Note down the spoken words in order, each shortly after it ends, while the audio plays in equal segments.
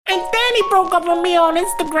Danny broke up with me on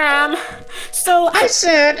Instagram. So I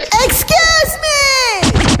said, excuse me!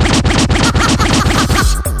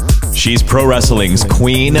 She's pro wrestling's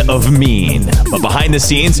queen of mean. But behind the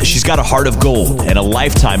scenes, she's got a heart of gold and a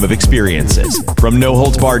lifetime of experiences. From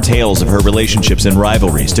no-holds-barred tales of her relationships and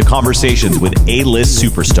rivalries to conversations with A-list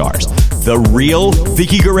superstars, the real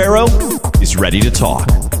Vickie Guerrero is ready to talk.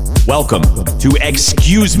 Welcome to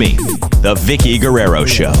Excuse Me, the Vickie Guerrero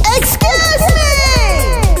Show. Excuse me!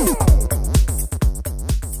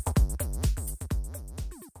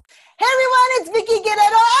 Hey everyone, it's Vickie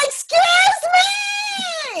Guerrero. Excuse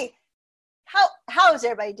me! How is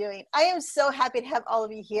everybody doing? I am so happy to have all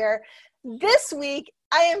of you here. This week,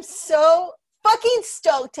 I am so fucking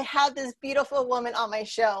stoked to have this beautiful woman on my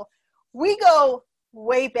show. We go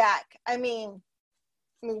way back. I mean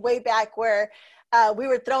way back where we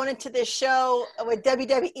were thrown into this show with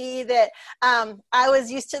WWE that I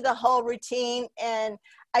was used to the whole routine, and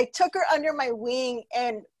I took her under my wing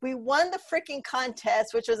and we won the freaking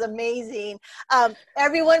contest, which was amazing.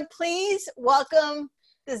 Everyone, please welcome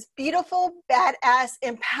this beautiful, badass,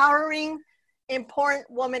 empowering, important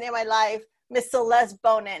woman in my life, Miss Celeste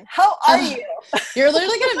Bonin. How are you? You're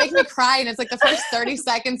literally going to make me cry, and it's like the first 30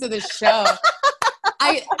 seconds of the show.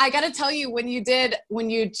 I got to tell you, when you did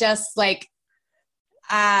the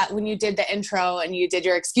intro and you did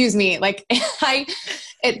your excuse me, like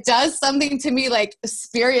it does something to me, like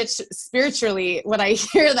spiritually when I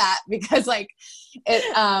hear that, because like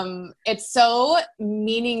it's so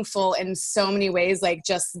meaningful in so many ways, like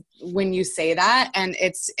just when you say that, and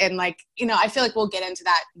like, you know, I feel like we'll get into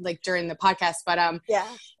that like during the podcast, but yeah,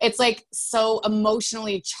 it's like so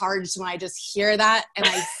emotionally charged when I just hear that and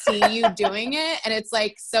I see you doing it, and it's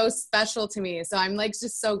like so special to me. So I'm like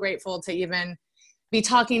just so grateful to even be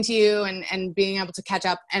talking to you and being able to catch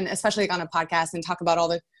up, and especially like on a podcast and talk about all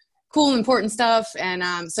the cool and important stuff.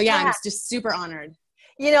 And so yeah, I'm just super honored.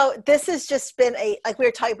 You know, this has just been like we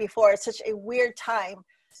were talking before, it's such a weird time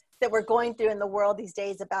that we're going through in the world these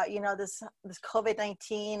days about, you know, this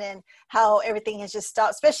COVID-19 and how everything has just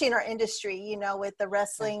stopped, especially in our industry, you know, with the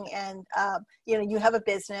wrestling and, you know, you have a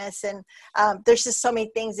business, and there's just so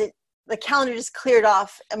many things that the calendar just cleared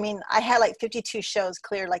off. I mean, I had like 52 shows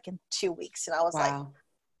cleared like in 2 weeks, and I was like,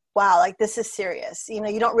 wow, like this is serious. You know,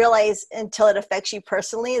 you don't realize until it affects you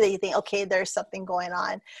personally that you think, okay, there's something going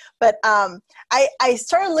on. But I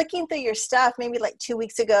started looking through your stuff maybe like 2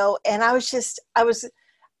 weeks ago, and I was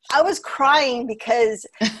crying because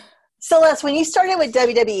Celeste, when you started with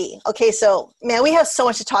WWE, okay, so man, we have so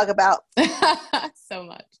much to talk about. So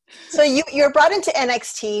much. So you're brought into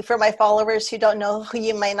NXT. For my followers who don't know, who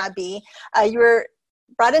you might not be, you were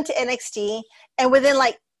brought into NXT, and within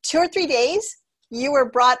like 2 or 3 days, you were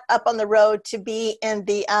brought up on the road to be in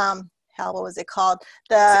the what was it called?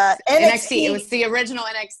 The NXT. It was the original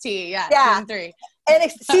NXT. Yeah. Season 3.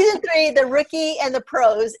 Season 3, the rookie and the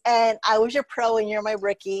pros, and I was your pro and you're my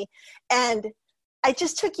rookie, and I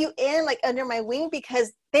just took you in like under my wing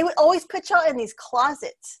because they would always put y'all in these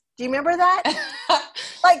closets. Do you remember that?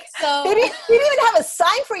 Like, so, they didn't even have a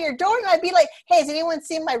sign for your door, and I'd be like, hey, has anyone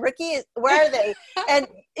seen my rookie? Where are they? And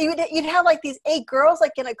you'd have like these 8 girls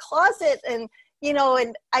like in a closet, and you know,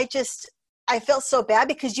 and I felt so bad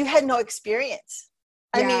because you had no experience.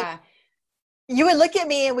 I mean, you would look at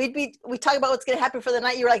me and we'd talk about what's going to happen for the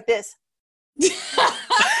night. You were like this.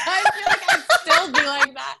 I feel like I'd still be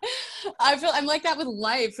like that. I'm like that with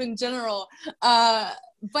life in general.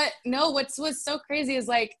 But no, what's so crazy is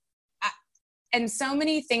like, and so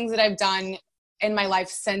many things that I've done in my life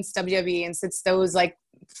since WWE and since those like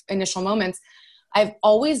initial moments, I've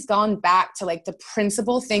always gone back to like the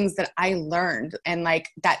principal things that I learned and like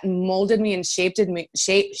that molded me and shaped me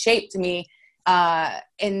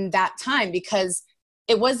in that time, because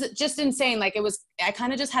it was just insane. Like I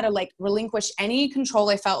kind of just had to like relinquish any control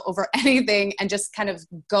I felt over anything and just kind of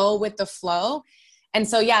go with the flow. And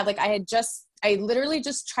so, yeah, like I literally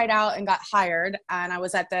just tried out and got hired, and I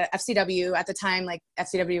was at the FCW at the time. Like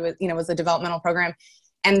FCW was, you know, was the developmental program.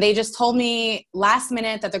 And they just told me last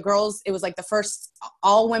minute that the girls, it was like the first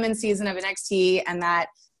all women season of NXT, and that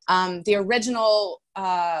the original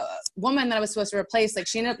woman that I was supposed to replace, like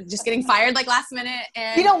she ended up just getting fired like last minute.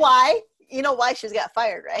 And you know why? You know why she got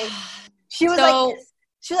fired, right? She was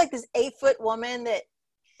like this 8-foot woman that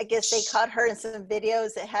I guess they caught her in some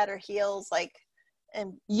videos that had her heels like.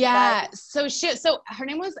 And so her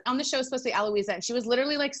name was on the show supposed to be Aloisa, and she was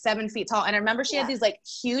literally like 7 feet tall, and I remember she had these like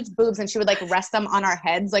huge boobs, and she would like rest them on our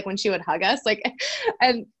heads like when she would hug us, like,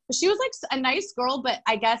 and she was like a nice girl, but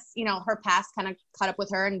I guess, you know, her past kind of caught up with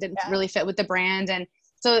her and didn't really fit with the brand. And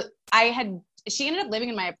so I had she ended up living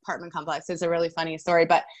in my apartment complex. It's a really funny story,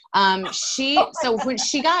 but so when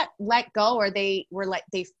she got let go, or they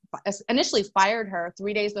initially fired her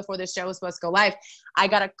 3 days before the show was supposed to go live, I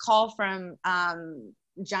got a call from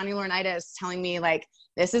Johnny Laurinaitis telling me like,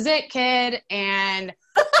 this is it, kid. And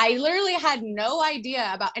I literally had no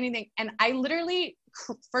idea about anything. And I literally,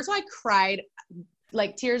 first of all, I cried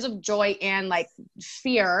like tears of joy and like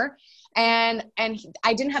fear. And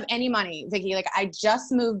I didn't have any money, Vicky. Like I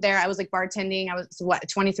just moved there. I was like bartending. I was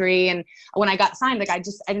 23. And when I got signed, like I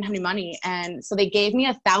didn't have any money. And so they gave me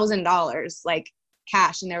 $1,000 like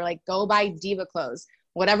cash. And they were like, go buy diva clothes,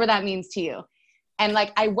 whatever that means to you. And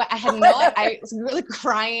like, I had I was really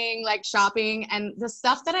crying, like shopping, and the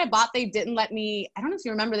stuff that I bought, they didn't let me, I don't know if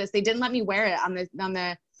you remember this. They didn't let me wear it on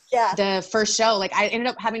the first show. Like I ended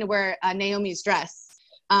up having to wear Naomi's dress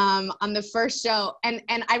on the first show. And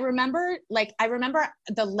I remember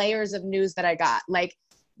the layers of news that I got, like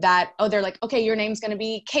that, oh, they're like, okay, your name's going to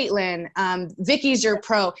be Caitlin. Vicky's your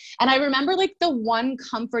pro. And I remember like the one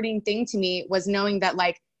comforting thing to me was knowing that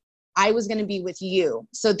like, I was going to be with you.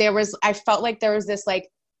 So I felt like there was this like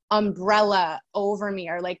umbrella over me,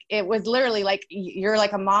 or like, it was literally like, you're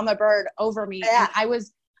like a mama bird over me. Yeah. And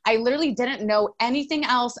I literally didn't know anything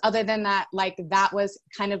else other than that. Like, that was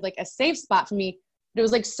kind of like a safe spot for me. It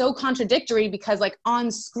was like so contradictory because like on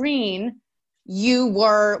screen we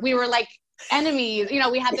were like enemies, you know,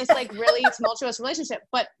 we had this like really tumultuous relationship,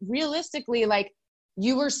 but realistically, like,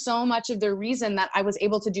 you were so much of the reason that I was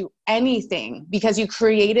able to do anything, because you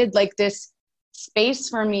created like this space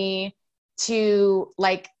for me to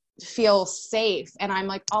like feel safe. And I'm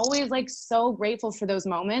like always like so grateful for those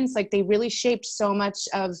moments. Like they really shaped so much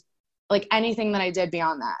of like anything that I did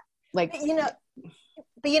beyond that. Like,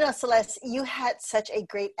 But you know, Celeste, you had such a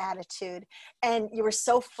great attitude and you were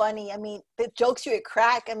so funny. I mean, the jokes you would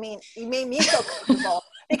crack, I mean, you made me feel comfortable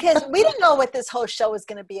because we didn't know what this whole show was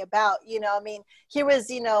going to be about. You know, I mean, here was,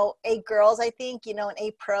 8 girls, I think, and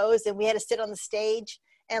 8 pros, and we had to sit on the stage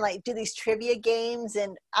and like do these trivia games.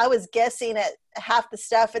 And I was guessing at half the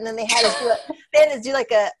stuff. And then they had to do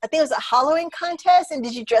like I think it was a Halloween contest. And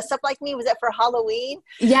did you dress up like me? Was that for Halloween?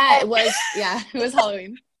 Yeah, it was. Yeah, it was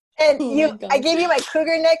Halloween. And I gave you my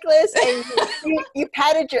cougar necklace, and you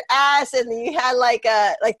patted your ass, and you had like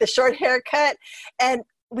the short haircut, and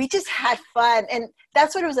we just had fun, and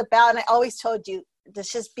that's what it was about. And I always told you,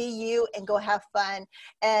 just be you and go have fun.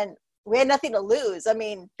 And we had nothing to lose. I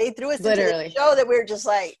mean, they threw us into the show that we were just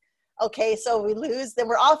like, okay, so we lose, then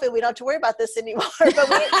we're off, and we don't have to worry about this anymore. But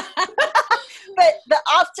the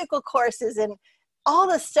obstacle courses and all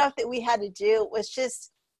the stuff that we had to do was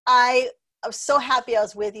just I'm so happy I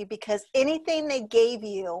was with you, because anything they gave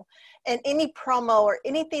you and any promo or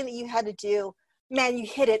anything that you had to do, man, you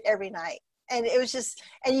hit it every night. And it was just,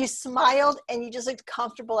 and you smiled and you just looked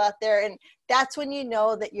comfortable out there. And that's when you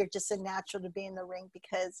know that you're just a natural to be in the ring,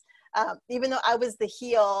 because even though I was the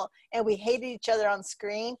heel and we hated each other on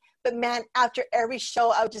screen, but man, after every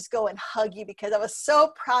show, I would just go and hug you because I was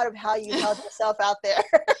so proud of how you held yourself out there.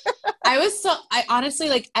 I honestly,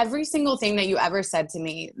 like, every single thing that you ever said to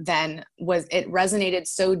me then it resonated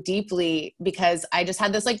so deeply, because I just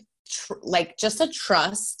had this just a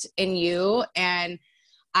trust in you. And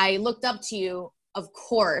I looked up to you, of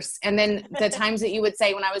course. And then the times that you would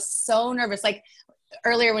say when I was so nervous, like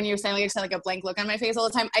earlier when you were saying, like, you just had like a blank look on my face all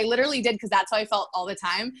the time. I literally did, because that's how I felt all the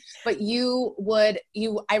time. But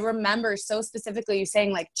I remember so specifically you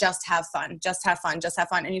saying like, just have fun, just have fun, just have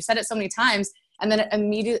fun. And you said it so many times. And then it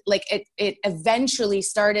immediately, like it eventually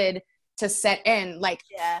started to set in, like,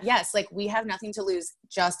 yes, like we have nothing to lose,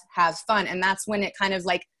 just have fun. And that's when it kind of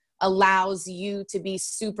like allows you to be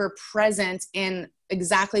super present in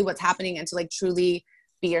exactly what's happening and to like truly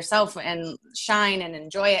be yourself and shine and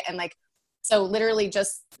enjoy it. And like, so literally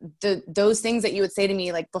just those things that you would say to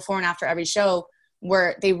me like before and after every show,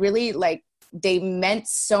 they really like, they meant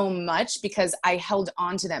so much, because I held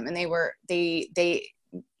on to them, and they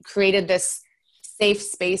created this safe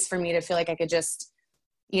space for me to feel like I could just,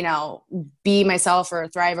 be myself or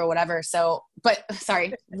thrive or whatever. So, but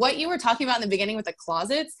sorry, what you were talking about in the beginning with the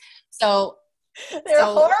closets. So they're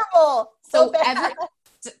horrible. So bad.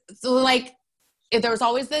 Like there was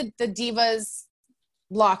always the divas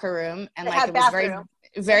locker room, and like it was very,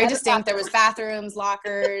 very distinct. There was bathrooms,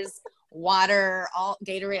 lockers, water, all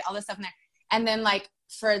Gatorade, all this stuff in there. And then like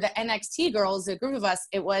for the NXT girls, a group of us,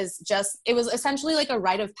 it was essentially like a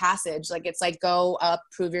rite of passage. Like it's like, go up,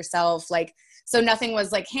 prove yourself. Like, so nothing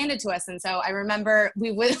was like handed to us. And so I remember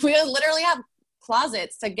we would literally have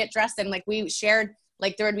closets to get dressed in. Like we shared,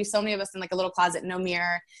 like there would be so many of us in like a little closet, no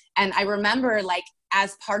mirror. And I remember like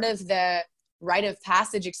as part of the rite of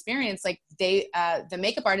passage experience, like the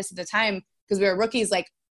makeup artist at the time because we were rookies, like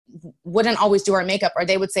wouldn't always do our makeup, or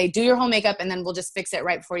they would say, do your whole makeup and then we'll just fix it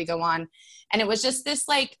right before you go on. And it was just this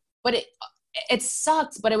like, but it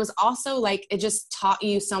sucked, but it was also like, it just taught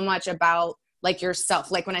you so much about like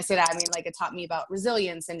yourself. Like when I say that, I mean, like it taught me about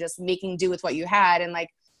resilience and just making do with what you had. And like,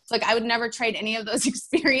 it's like, I would never trade any of those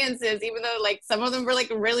experiences, even though like some of them were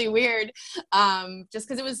like really weird. Just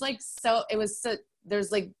cause it was like,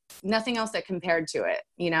 there's like nothing else that compared to it,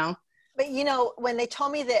 you know? But you know, when they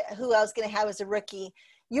told me that who I was going to have as a rookie,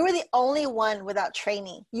 you were the only one without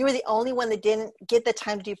training. You were the only one that didn't get the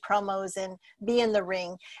time to do promos and be in the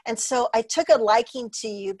ring. And so I took a liking to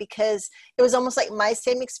you because it was almost like my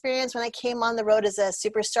same experience when I came on the road as a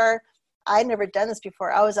superstar. I'd never done this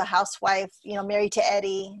before. I was a housewife, you know, married to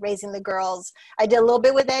Eddie, raising the girls. I did a little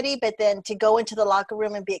bit with Eddie, but then to go into the locker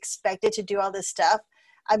room and be expected to do all this stuff,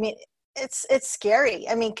 I mean, it's scary.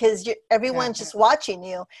 I mean, because everyone's just watching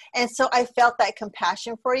you. And so I felt that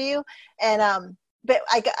compassion for you. And but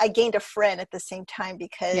I gained a friend at the same time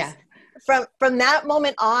because from that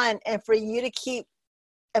moment on, and for you to keep,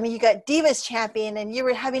 I mean, you got Divas champion and you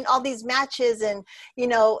were having all these matches and, you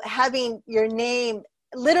know, having your name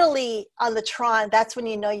literally on the Tron, that's when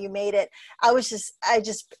you know you made it. I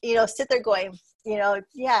just, you know, sit there going, you know,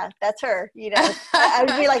 yeah, that's her, you know. I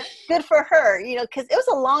would be like, good for her, you know, because it was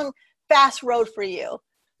a long, fast road for you.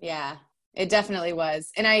 Yeah, it definitely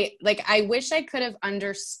was. And I wish I could have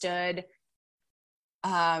understood,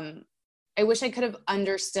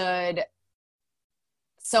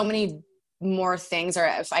 so many more things, or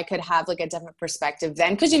if I could have like a different perspective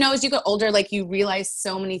then, because you know, as you get older, like you realize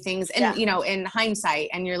so many things, and you know, in hindsight,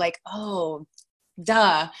 and you're like, oh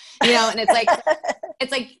duh, you know. And it's like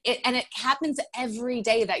and it happens every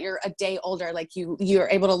day that you're a day older, like you're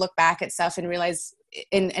able to look back at stuff and realize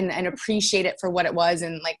and appreciate it for what it was,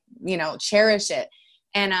 and like, you know, cherish it.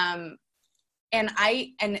 And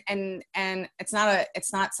it's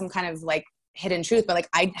not some kind of like hidden truth, but like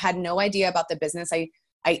I had no idea about the business. I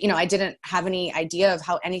didn't have any idea of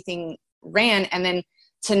how anything ran. And then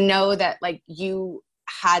to know that like you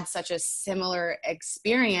had such a similar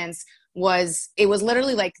experience was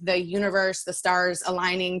literally like the universe, the stars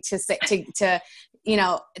aligning to you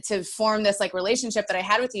know, to form this like relationship that I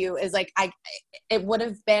had with you. Is like, it would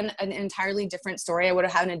have been an entirely different story. I would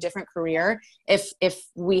have had a different career if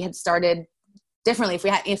we had started differently,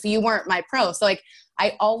 if you weren't my pro. So like,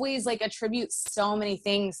 I always like attribute so many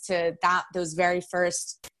things to those very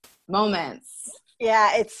first moments.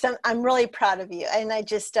 Yeah, I'm really proud of you. And I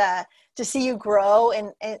just, to see you grow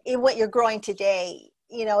and in what you're growing today,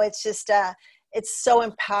 you know, it's just, it's so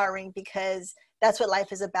empowering, because that's what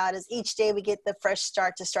life is about, is each day we get the fresh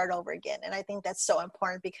start to start over again. And I think that's so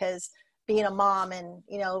important, because being a mom and,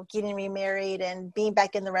 you know, getting remarried and being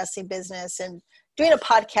back in the wrestling business and doing a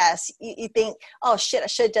podcast, you think, oh shit, I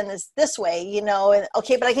should have done this way, you know, and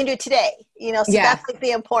okay, but I can do it today, you know, so that's like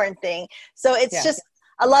the important thing. So it's just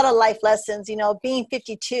a lot of life lessons, you know. Being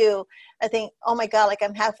 52, I think, oh my God, like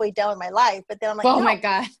I'm halfway down with my life, but then I'm like, oh my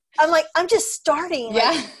God, I'm like, I'm just starting.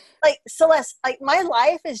 Like Celeste, like my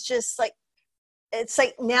life is just like, it's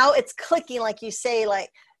like now it's clicking, like you say, like,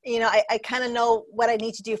 you know, I kind of know what I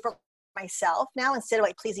need to do for myself now instead of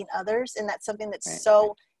like pleasing others. And that's something that's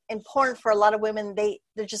so important for a lot of women.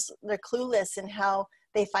 They're clueless in how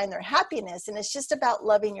they find their happiness. And it's just about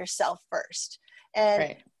loving yourself first.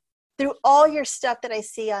 And through all your stuff that I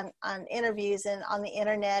see on interviews and on the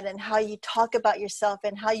internet, and how you talk about yourself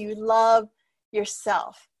and how you love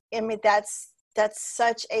yourself. I mean, that's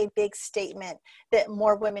such a big statement that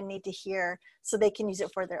more women need to hear so they can use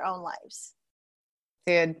it for their own lives.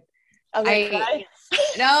 Dude, I'm gonna cry.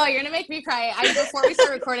 No, you're gonna make me cry. Before we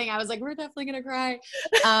start recording, I was like, we're definitely gonna cry.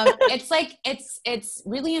 It's like, it's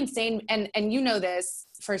really insane. And you know this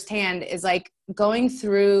firsthand, is like going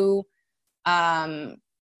through,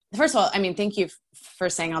 first of all, I mean, thank you for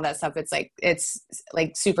saying all that stuff. It's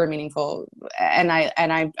like super meaningful. And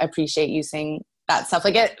I appreciate you saying that stuff.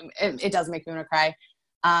 Like it does make me want to cry.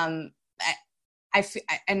 And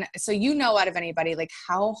so, you know, out of anybody, like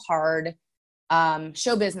how hard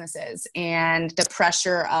show business is, and the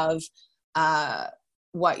pressure of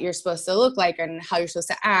what you're supposed to look like, and how you're supposed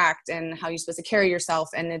to act, and how you're supposed to carry yourself.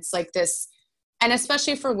 And it's like this, and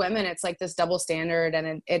especially for women, it's like this double standard,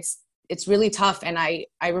 and it's really tough. And I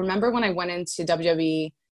remember when I went into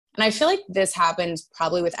WWE, and I feel like this happened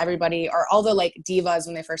probably with everybody, or all the like divas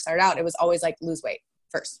when they first started out, it was always like lose weight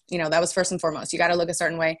first. You know, that was first and foremost. You got to look a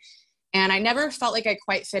certain way. And I never felt like I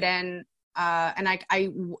quite fit in. And I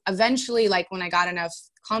eventually, like when I got enough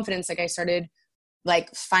confidence, like I started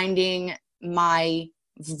like finding my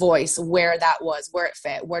voice, where that was, where it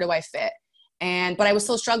fit, where do I fit? but I was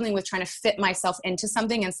still struggling with trying to fit myself into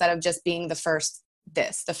something instead of just being the first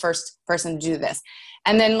person to do this.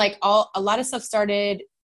 And then like a lot of stuff started,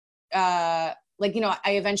 like, you know,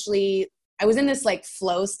 I was in this like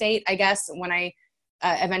flow state, I guess, when I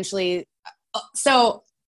eventually, so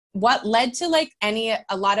what led to like a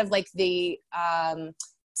lot of like the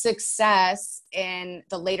success in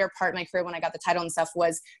the later part of my career when I got the title and stuff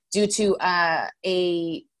was due to I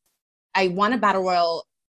won a battle royal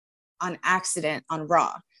on accident on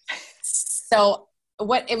Raw. So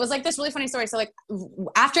it was like this really funny story. So like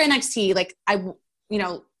after NXT, like you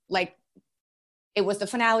know, like it was the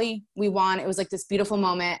finale, we won. It was like this beautiful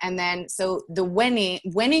moment. And then, so the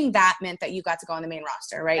winning that meant that you got to go on the main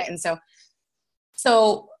roster. Right. And so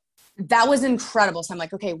that was incredible. So I'm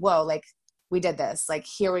like, okay, whoa, like we did this, like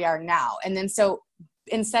here we are now. And then, so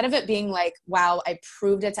instead of it being like, wow, I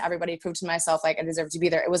proved it to everybody, proved to myself, like I deserve to be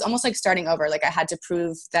there. It was almost like starting over. Like I had to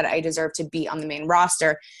prove that I deserved to be on the main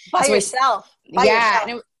roster. By yourself.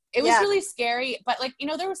 And it was really scary, but like, you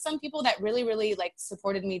know, there were some people that really, really like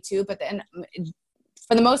supported me too. But then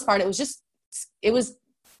for the most part, it was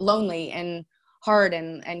lonely and hard,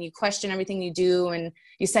 and you question everything you do and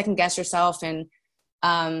you second guess yourself. And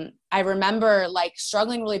I remember like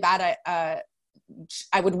struggling really bad.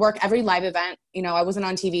 I would work every live event. You know, I wasn't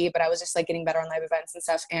on TV, but I was just like getting better on live events and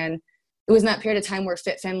stuff. And it was in that period of time where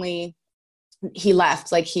Fit Finlay, he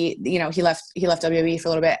left. Like he left WWE for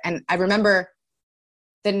a little bit. And I remember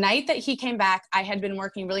the night that he came back, I had been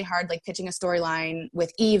working really hard, like pitching a storyline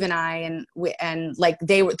with Eve and I, and like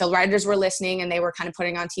the writers were listening, and they were kind of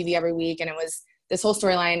putting on TV every week. And it was this whole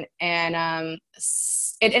storyline. And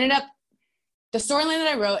it ended up, the storyline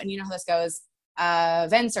that I wrote, and you know how this goes,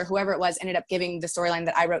 Vince or whoever it was ended up giving the storyline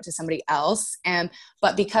that I wrote to somebody else.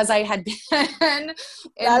 But because I had been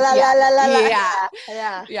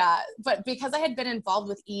but because I had been involved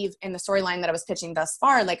with Eve in the storyline that I was pitching thus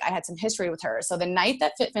far, like I had some history with her. So the night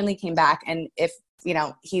that Fit Finlay came back, and if you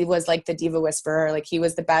know, he was like the diva whisperer, like he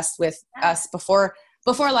was the best with us before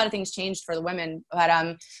a lot of things changed for the women.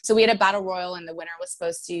 But so we had a battle royal, and the winner was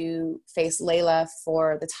supposed to face Layla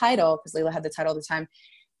for the title, because Layla had the title at the time.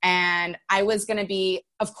 And I was going to be,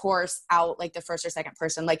 of course, out like the first or second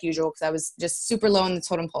person like usual, because I was just super low in the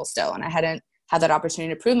totem pole still, and I hadn't had that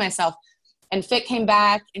opportunity to prove myself. And Fit came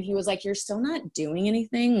back, and he was like, "You're still not doing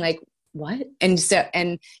anything? Like, what?" And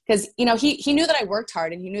because, you know, he knew that I worked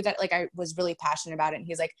hard, and he knew that like I was really passionate about it. And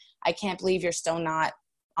he's like, "I can't believe you're still not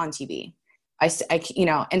on TV." You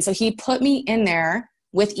know, and so he put me in there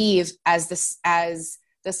with Eve as the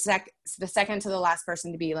second to the last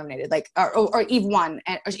person to be eliminated, like, or Eve won,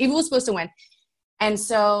 and Eve was supposed to win. And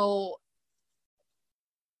so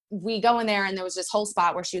we go in there, and there was this whole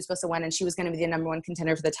spot where she was supposed to win, and she was going to be the number one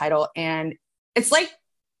contender for the title. And it's like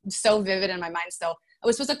so vivid in my mind still. I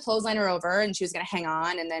was supposed to clothesline her over, and she was going to hang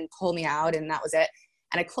on and then pull me out, and that was it.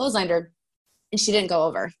 And I clotheslined her, and she didn't go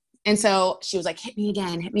over. And so she was like, hit me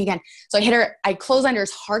again. So I hit her, I clotheslined her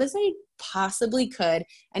as hard as I possibly could.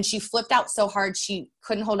 And she flipped out so hard, she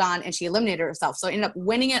couldn't hold on, and she eliminated herself. So I ended up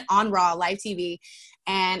winning it on Raw, live TV.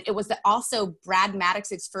 And it was also Brad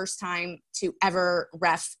Maddox's first time to ever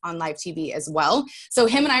ref on live TV as well. So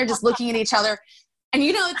him and I are just looking at each other, and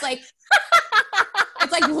you know, it's like,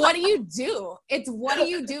 what do you do? What do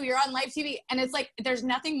you do? You're on live TV. And it's like, there's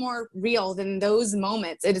nothing more real than those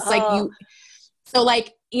moments. It's like so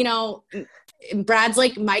like, you know, Brad's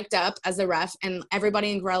like mic'd up as a ref, and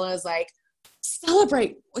everybody in Gorilla is like,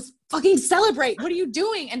 celebrate, let's fucking celebrate. What are you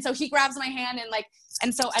doing? And so he grabs my hand, and like,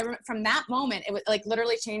 and so from that moment, it would like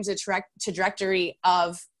literally change the trajectory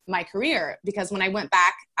of my career, because when I went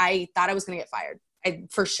back, I thought I was going to get fired. I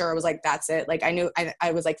for sure was like, that's it. Like I knew,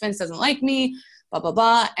 I was like, Vince doesn't like me, blah, blah,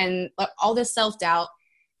 blah. And all this self-doubt.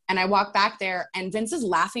 And I walked back there, and Vince is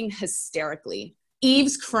laughing hysterically.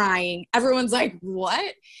 Eve's crying. Everyone's like,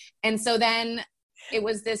 what? And so then it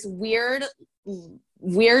was this weird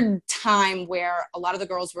time where a lot of the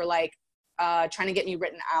girls were like trying to get me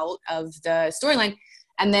written out of the storyline.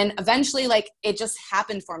 And then eventually, like, it just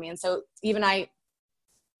happened for me. And so even I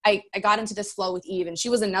got into this flow with Eve, and she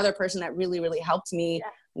was another person that really, really helped me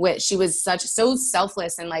with, she was so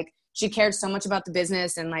selfless, and like, she cared so much about the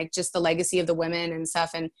business and like just the legacy of the women and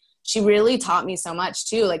stuff. And she really taught me so much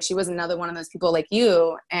too. Like, she was another one of those people like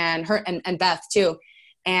you and her and Beth too.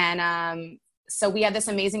 And so we had this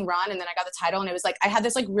amazing run, and then I got the title, and it was like, I had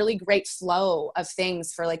this like really great flow of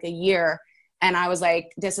things for like a year. And I was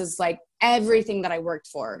like, this is like everything that I worked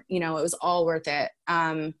for, you know, it was all worth it.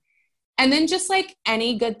 And then just like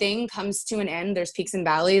any good thing comes to an end. There's peaks and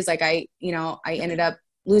valleys. Like I ended up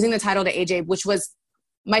losing the title to AJ, which was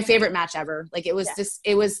my favorite match ever. Like it was Yeah. just,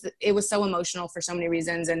 it was so emotional for so many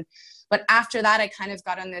reasons. But after that, I kind of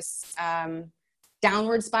got on this,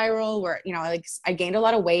 downward spiral where, you know, I gained a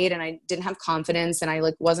lot of weight and I didn't have confidence and I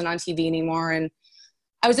like wasn't on TV anymore. And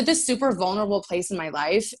I was at this super vulnerable place in my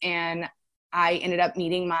life. And I ended up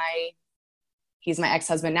meeting he's my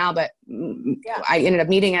ex-husband now, but Yeah. I ended up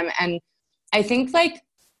meeting him. And I think like,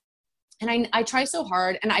 and I try so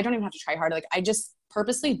hard, and I don't even have to try hard. Like I just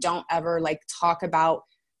purposely don't ever like talk about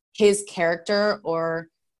his character or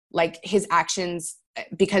like his actions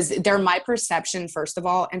because they're my perception, first of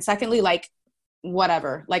all. And secondly, like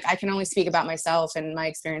whatever, like I can only speak about myself and my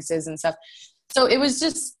experiences and stuff. So it was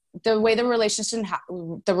just the way the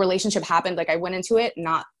relationship happened. Like I went into it,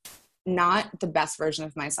 not the best version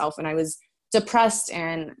of myself. And I was depressed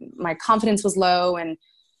and my confidence was low and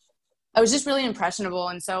I was just really impressionable.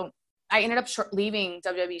 And so I ended up leaving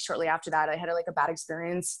WWE shortly after that. I had like a bad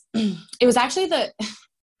experience. It was actually I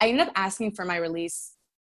ended up asking for my release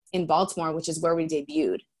in Baltimore, which is where we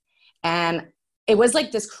debuted. And it was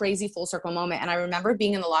like this crazy full circle moment. And I remember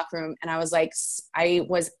being in the locker room and I was like,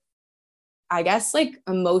 I guess like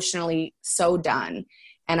emotionally so done.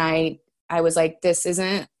 And I was like, this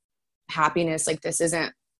isn't happiness. Like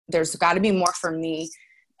there's got to be more for me.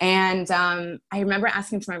 And I remember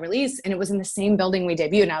asking for my release and it was in the same building we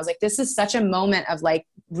debuted. And I was like, this is such a moment of like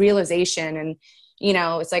realization. And, you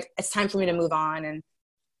know, it's like, it's time for me to move on. And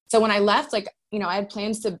so when I left, like, you know, I had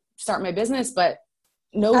plans to start my business, but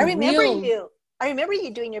I remember you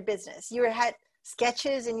doing your business. You had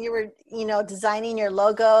sketches and you were, you know, designing your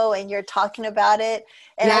logo and you're talking about it.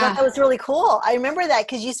 And I thought that was really cool. I remember that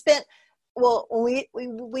because you spent, well, we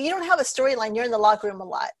don't have a storyline. You're in the locker room a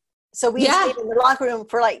lot. So we stayed in the locker room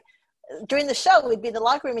for like, during the show, we'd be in the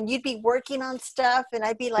locker room and you'd be working on stuff. And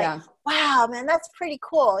I'd be like, wow, man, that's pretty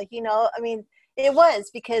cool. You know, I mean, it was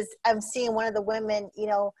because I'm seeing one of the women, you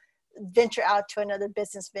know, venture out to another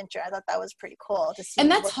business venture. I thought that was pretty cool to see. And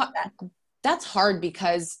that's hard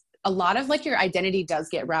because a lot of like your identity does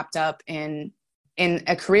get wrapped up in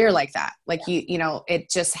a career like that. Like you know, it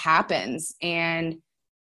just happens. And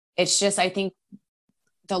it's just, I think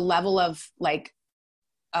the level of like,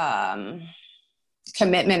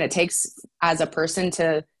 commitment it takes as a person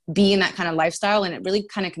to be in that kind of lifestyle, and it really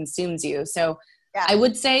kind of consumes you. So I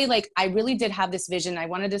would say like, I really did have this vision. I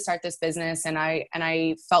wanted to start this business and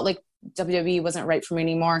I felt like WWE wasn't right for me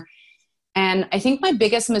anymore. And I think my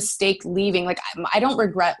biggest mistake leaving, like I don't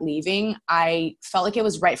regret leaving. I felt like it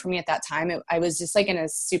was right for me at that time. I was just like in a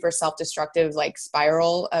super self-destructive like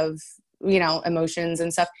spiral of, you know, emotions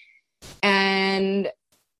and stuff. And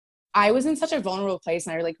I was in such a vulnerable place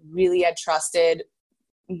and I like really had trusted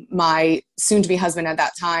my soon to be husband at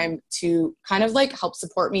that time to kind of like help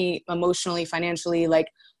support me emotionally, financially, like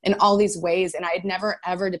in all these ways. And I had never,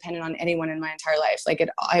 ever depended on anyone in my entire life. Like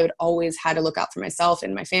I had always had to look out for myself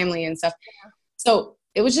and my family and stuff. So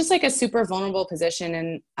it was just like a super vulnerable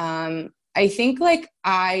position. And I think like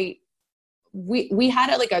we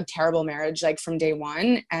had like a terrible marriage, like from day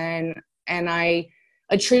one. And I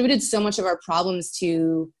attributed so much of our problems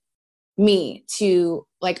to me, to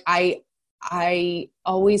like, I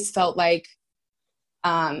always felt like,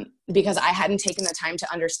 because I hadn't taken the time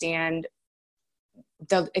to understand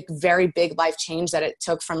the like, very big life change that it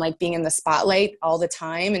took from like being in the spotlight all the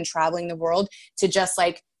time and traveling the world to just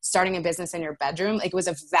like starting a business in your bedroom. Like it was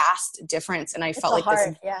a vast difference. And I felt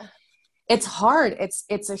like it's hard.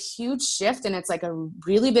 It's a huge shift and it's like a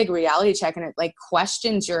really big reality check, and it like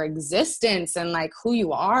questions your existence and like who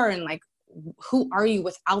you are and like, who are you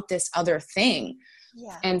without this other thing?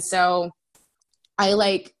 Yeah. And so I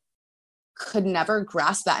like could never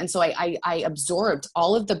grasp that. And so I absorbed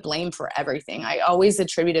all of the blame for everything. I always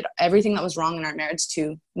attributed everything that was wrong in our marriage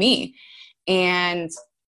to me.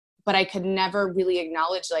 But I could never really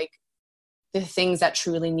acknowledge like the things that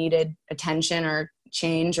truly needed attention or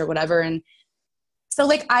change or whatever. And so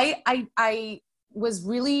like, I was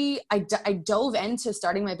really, I dove into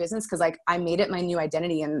starting my business because like I made it my new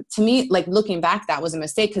identity. And to me, like looking back, that was a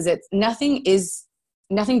mistake because nothing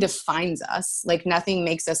defines us. Like nothing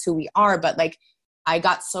makes us who we are. But like, I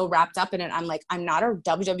got so wrapped up in it. I'm like, I'm not a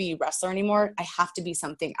WWE wrestler anymore. I have to be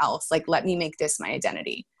something else. Like, let me make this my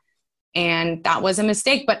identity. And that was a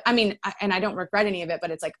mistake, but I mean, and I don't regret any of it,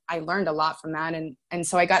 but it's like, I learned a lot from that. And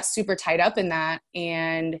so I got super tied up in that.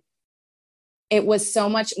 And it was so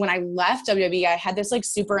much when I left WWE, I had this like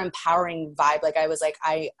super empowering vibe. Like I was like,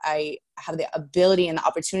 I have the ability and the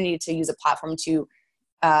opportunity to use a platform to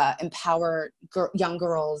empower young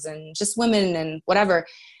girls and just women and whatever.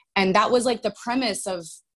 And that was like the premise of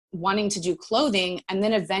wanting to do clothing. And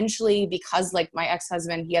then eventually, because like my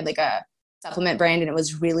ex-husband, he had like a supplement brand, and it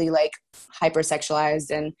was really like hypersexualized,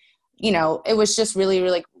 and you know, it was just really,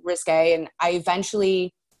 really risque. And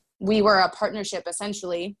we were a partnership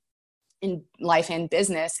essentially in life and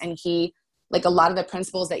business, and he, like, a lot of the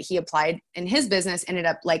principles that he applied in his business ended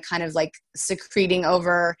up like kind of like secreting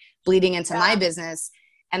over, bleeding into my business.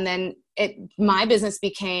 And then my business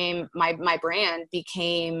became, my brand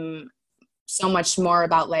became so much more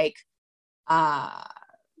about like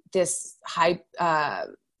this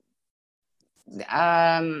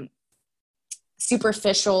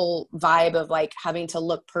superficial vibe of like having to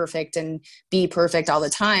look perfect and be perfect all the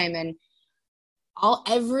time. And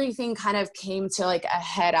everything kind of came to like a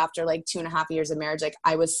head after like 2.5 years of marriage. Like,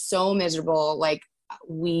 I was so miserable. Like,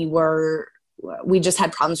 we just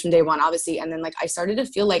had problems from day one, obviously. And then like, I started to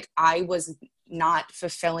feel like I was not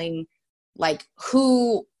fulfilling like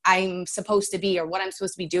who I'm supposed to be or what I'm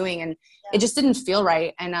supposed to be doing. And it just didn't feel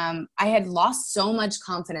right. And I had lost so much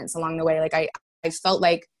confidence along the way. Like, I felt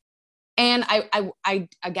like, and I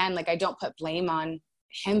again, like, I don't put blame on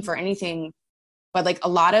him for anything, but like a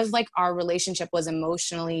lot of like our relationship was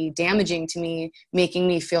emotionally damaging to me, making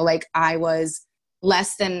me feel like I was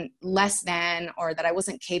less than, or that I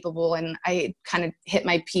wasn't capable. And I kind of hit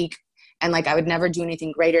my peak, and like, I would never do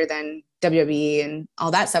anything greater than WWE and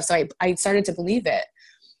all that stuff. So I started to believe it.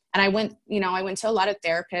 And I went to a lot of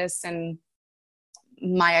therapists, and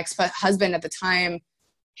my ex-husband at the time,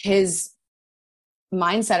 his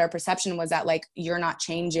mindset or perception was that like, you're not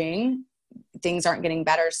changing, things aren't getting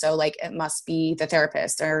better, so like, it must be the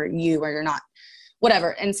therapist or you, or you're not,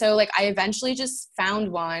 whatever. And so like, I eventually just found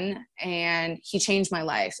one, and he changed my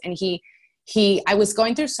life. And I was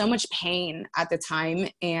going through so much pain at the time,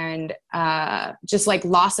 and just like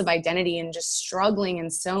loss of identity, and just struggling in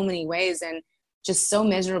so many ways, and just so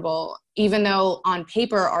miserable, even though on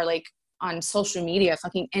paper or like on social media,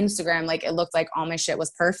 fucking Instagram, like, it looked like all my shit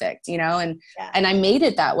was perfect, you know? And I made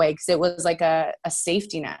it that way because it was like a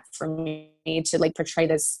safety net for me to like portray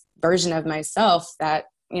this version of myself that,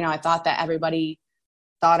 you know, I thought that everybody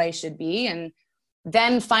thought I should be. And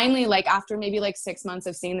then finally, like, after maybe like 6 months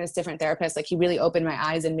of seeing this different therapist, like, he really opened my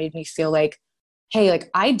eyes and made me feel like, hey,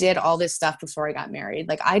 like, I did all this stuff before I got married.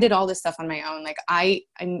 Like, I did all this stuff on my own. Like, I'm,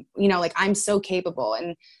 you know, like, I'm so capable.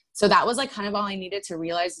 And so that was like kind of all I needed to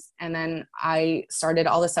realize. And then I started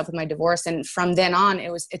all this stuff with my divorce. And from then on,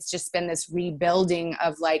 it's just been this rebuilding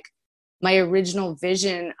of like my original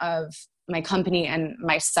vision of my company and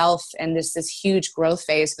myself. And this huge growth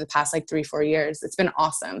phase for the past like 3-4 years. It's been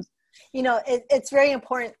awesome. You know, it's very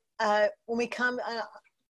important when we come,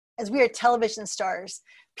 as we are television stars,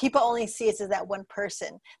 people only see us as that one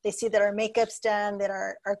person. They see that our makeup's done, that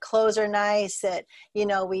our clothes are nice, that, you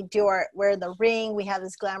know, we're the ring, we have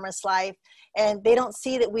this glamorous life. And they don't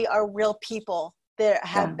see that we are real people that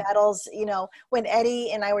have battles. You know, when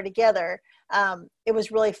Eddie and I were together, it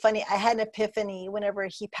was really funny. I had an epiphany whenever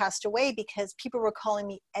he passed away, because people were calling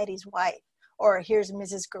me Eddie's wife, or here's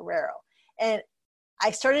Mrs. Guerrero. And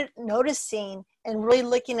I started noticing and really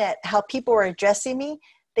looking at how people were addressing me.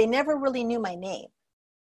 They never really knew my name.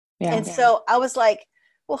 So I was like,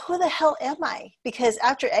 well, who the hell am I? Because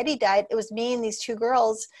after Eddie died, it was me and these 2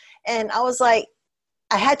 girls. And I was like,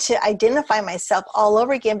 I had to identify myself all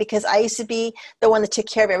over again, because I used to be the one that took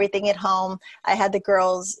care of everything at home. I had the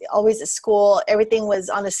girls always at school. Everything was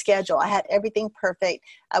on a schedule. I had everything perfect.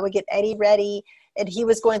 I would get Eddie ready, and he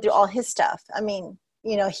was going through all his stuff. I mean,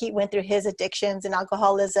 you know, he went through his addictions and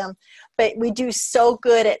alcoholism, but we do so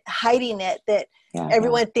good at hiding it that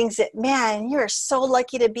everyone thinks that, man, you're so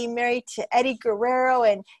lucky to be married to Eddie Guerrero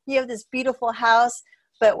and you have this beautiful house.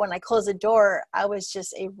 But when I closed the door, I was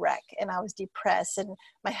just a wreck, and I was depressed, and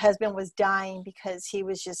my husband was dying because he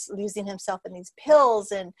was just losing himself in these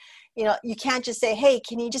pills. And, you know, you can't just say, hey,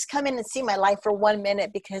 can you just come in and see my life for 1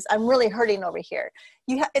 minute, because I'm really hurting over here.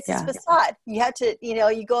 It's a facade. You have to, you know,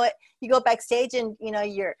 you go backstage, and, you know,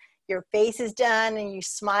 your face is done, and you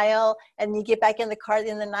smile, and you get back in the car at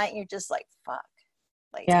the end of the night, and you're just like, fuck.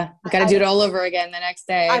 Like, you got to do it all over again the next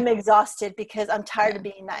day. I'm exhausted because I'm tired of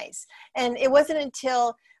being nice. And it wasn't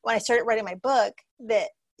until when I started writing my book that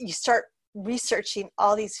you start researching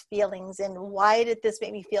all these feelings, and why did this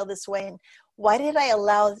make me feel this way, and why did I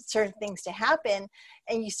allow certain things to happen?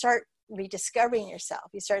 And you start rediscovering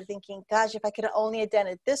yourself. You start thinking, gosh, if I could have only done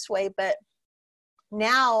it this way. But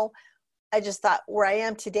now I just thought, where I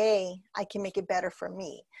am today, I can make it better for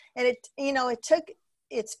me. And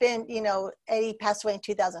it's been, you know, Eddie passed away in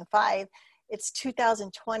 2005. It's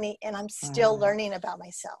 2020, and I'm still learning about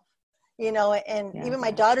myself, you know, and even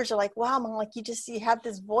my daughters are like, wow, Mom, like, you have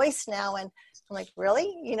this voice now. And I'm like,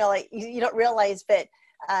 really? You know, like, you don't realize, but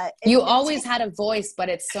you always had a voice, but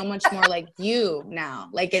it's so much more like you now.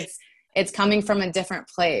 Like, it's coming from a different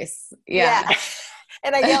place. Yeah.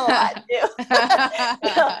 And I yell a lot too.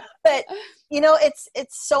 But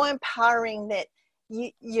it's so empowering that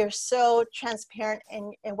you're so transparent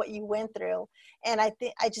in what you went through. And I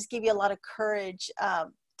think I just give you a lot of courage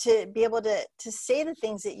to be able to say the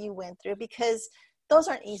things that you went through, because those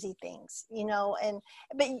aren't easy things,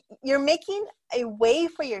 but you're making a way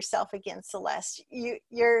for yourself again, Celeste. You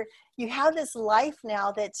have this life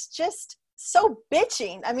now that's just so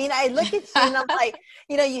bitching. I mean, I look at you and I'm like,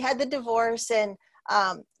 you had the divorce and,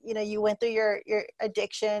 you went through your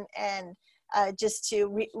addiction and just to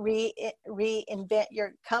reinvent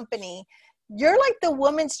your company. You're like the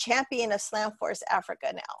women's champion of Slam Force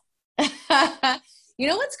Africa now. You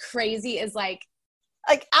know what's crazy is like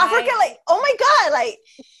Africa, oh my God,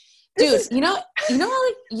 dude,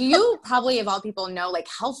 you probably of all people know like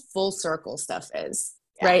how full circle stuff is,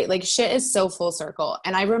 right? Like shit is so full circle.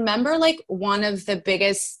 And I remember like one of the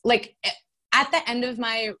biggest, like at the end of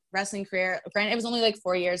my wrestling career, granted it was only like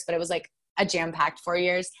 4 years, but it was like a jam-packed 4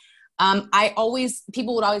 years.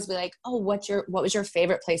 People would always be like, oh, what was your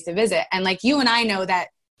favorite place to visit? And like you and I know that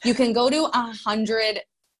you can go to 100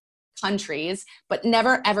 countries, but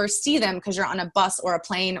never ever see them because you're on a bus or a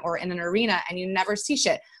plane or in an arena and you never see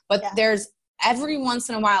shit. But there's every once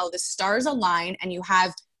in a while, the stars align and you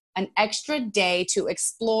have an extra day to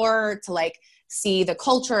explore, to like see the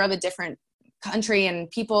culture of a different country and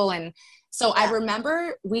people. And so I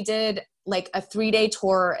remember we did like a 3-day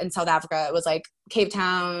tour in South Africa. It was like Cape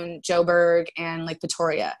Town, Joburg, and like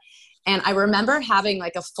Pretoria. And I remember having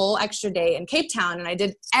like a full extra day in Cape Town and I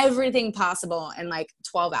did everything possible in like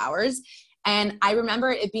 12 hours. And I remember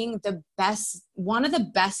it being one of the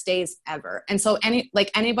best days ever. And so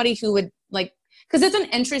anybody who would like, cause it's an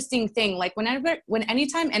interesting thing. Like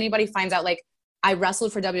anytime anybody finds out, like I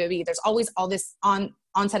wrestled for WWE, there's always all this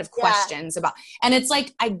onset of questions about, and it's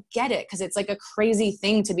like, I get it. Cause it's like a crazy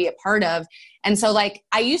thing to be a part of. And so like,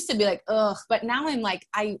 I used to be like, ugh, but now I'm like,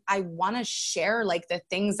 I want to share like the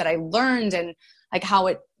things that I learned and like how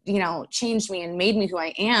it, changed me and made me who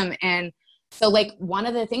I am. And so like one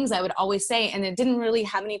of the things I would always say, and it didn't really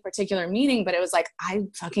have any particular meaning, but it was like, I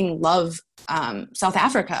fucking love South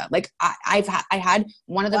Africa. Like I had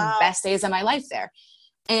one of the best days of my life there.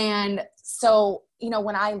 And so,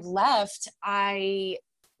 when I left, I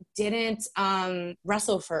didn't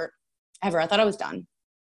wrestle for ever. I thought I was done.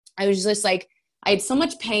 I was just like, I had so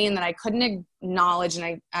much pain that I couldn't acknowledge,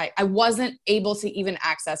 and I wasn't able to even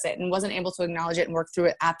access it and wasn't able to acknowledge it and work through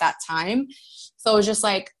it at that time. So it was just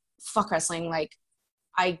like, fuck wrestling. Like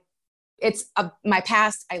it's my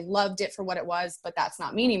past. I loved it for what it was, but that's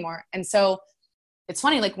not me anymore. And so it's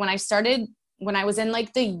funny, like when I was in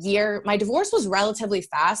like the year, my divorce was relatively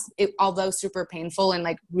fast, although super painful and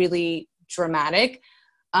like really dramatic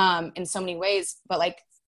in so many ways. But like,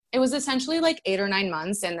 it was essentially like 8 or 9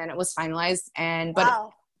 months and then it was finalized. But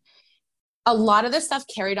a lot of this stuff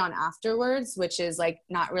carried on afterwards, which is like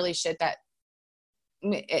not really shit that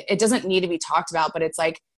it doesn't need to be talked about, but it's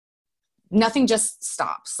like, nothing just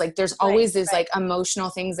stops. Like there's always these like emotional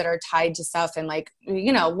things that are tied to stuff and like,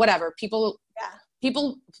 whatever people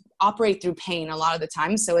operate through pain a lot of the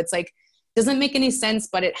time. So it's like, doesn't make any sense,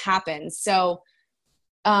 but it happens. So,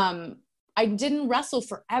 I didn't wrestle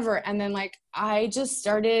forever. And then like, I just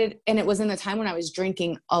started, and it was in the time when I was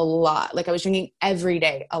drinking a lot. Like I was drinking every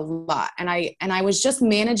day, a lot. And I was just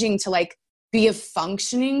managing to like be a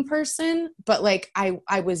functioning person, but like,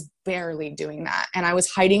 I was barely doing that. And I was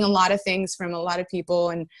hiding a lot of things from a lot of people.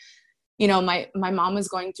 And, my mom was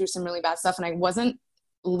going through some really bad stuff and I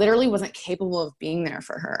literally wasn't capable of being there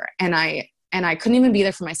for her. And I couldn't even be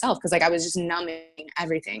there for myself. Cause like, I was just numbing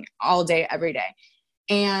everything all day, every day.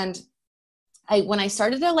 And when I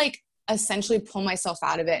started to like essentially pull myself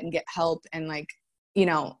out of it and get help and like,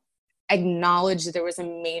 acknowledge that there was a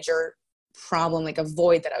major problem, like a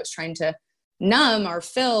void that I was trying to numb or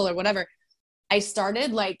fill or whatever, I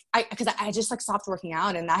started like, cause I just like stopped working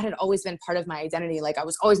out, and that had always been part of my identity. Like I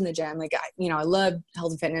was always in the gym. Like, I loved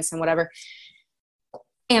health and fitness and whatever.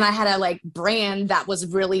 And I had a like brand that was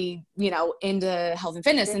really, into health and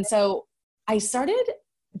fitness. And so I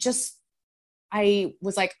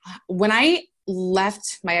was like, when I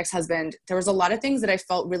left my ex-husband, there was a lot of things that I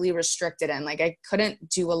felt really restricted in. Like I couldn't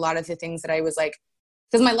do a lot of the things that I was like,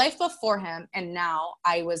 because my life before him and now,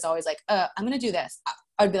 I was always like, I'm going to do this.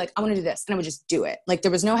 I would be like, I want to do this. And I would just do it. Like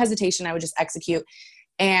there was no hesitation. I would just execute.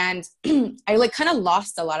 And I like kind of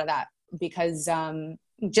lost a lot of that because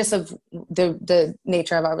just of the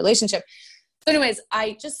nature of our relationship. So anyways,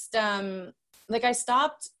 I just I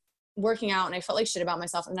stopped working out and I felt like shit about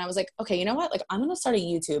myself. And I was like, okay, you know what? Like I'm going to start a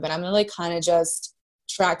YouTube and I'm going to like kind of just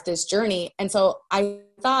track this journey. And so I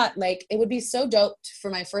thought like it would be so dope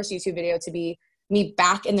for my first YouTube video to be me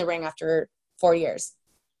back in the ring after 4 years.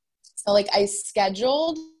 So like I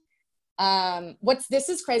scheduled, this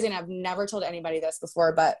is crazy, and I've never told anybody this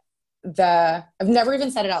before, but I've never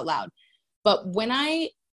even said it out loud. But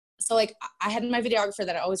so like I had my videographer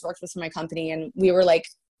that I always worked with for my company, and we were like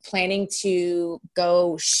planning to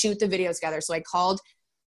go shoot the video together. So I called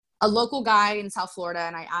a local guy in South Florida,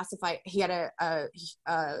 and I asked if he had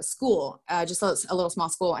a school, just a little small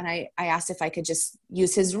school. And I asked if I could just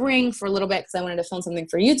use his ring for a little bit, cause I wanted to film something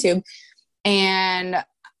for YouTube. And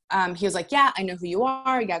he was like, yeah, I know who you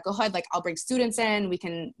are. Yeah, go ahead. Like, I'll bring students in. We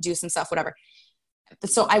can do some stuff, whatever.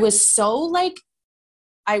 So I was so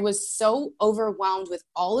overwhelmed with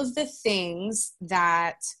all of the things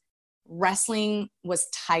that wrestling was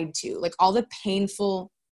tied to, like all the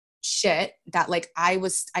painful shit that like I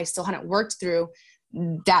still hadn't worked through,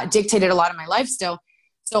 that dictated a lot of my life still.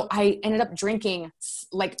 So I ended up drinking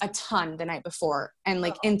like a ton the night before and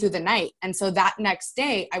like in through the night. And so that next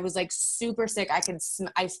day I was like super sick. I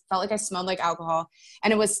felt like I smelled like alcohol,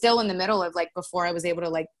 and it was still in the middle of like before I was able to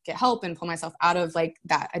like get help and pull myself out of like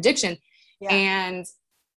that addiction. Yeah. And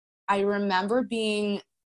I remember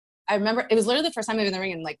it was literally the first time I've been in the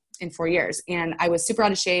ring in 4 years. And I was super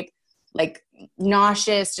out of shape, like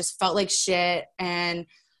nauseous, just felt like shit. And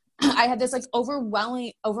I had this like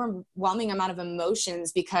overwhelming amount of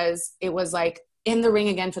emotions because it was like in the ring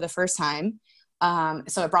again for the first time.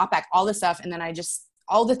 So it brought back all the stuff. And then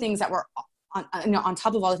all the things that were on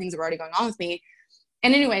top of all the things that were already going on with me.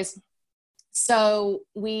 And anyways, so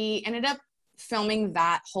we ended up filming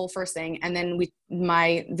that whole first thing. And then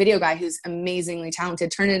my video guy, who's amazingly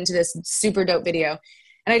talented, turned it into this super dope video.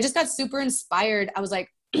 And I just got super inspired. I was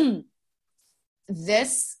like,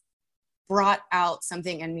 this brought out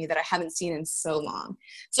something in me that I haven't seen in so long.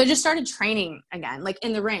 So I just started training again, like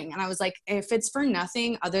in the ring. And I was like, if it's for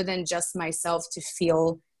nothing other than just myself to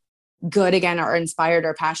feel good again, or inspired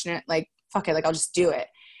or passionate, like, fuck it, like I'll just do it.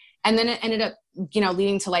 And then it ended up,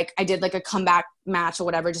 leading to like, I did like a comeback match or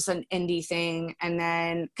whatever, just an indie thing. And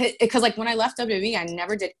then, cause like when I left WWE, I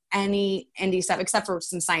never did any indie stuff except for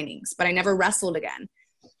some signings, but I never wrestled again.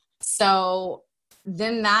 So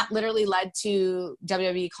then that literally led to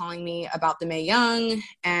WWE calling me about the Mae Young.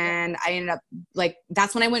 And I ended up like,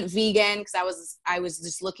 that's when I went vegan, because I was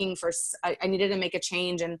just looking for, I needed to make a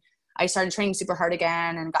change. And I started training super hard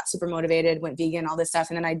again and got super motivated, went vegan, all this stuff.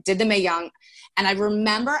 And then I did the Mae Young. And I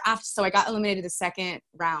remember so I got eliminated the second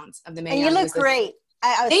round of the Mae Young. And you look great.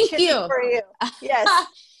 I was Thank you. For you. Yes.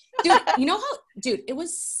 Dude, it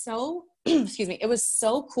was so, excuse me. It was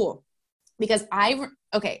so cool because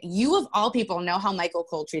you of all people know how Michael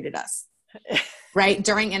Cole treated us, right?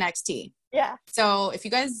 During NXT. Yeah. So if you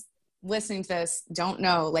guys listening to this don't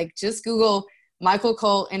know, like just Google Michael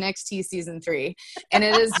Cole NXT season 3. And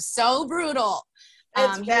it is so brutal.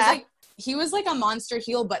 He was like a monster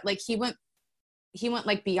heel, but like he went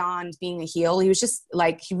like beyond being a heel. He was just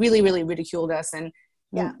like, he really, really ridiculed us. And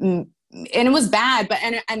yeah. And it was bad, but,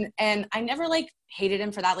 and I never like hated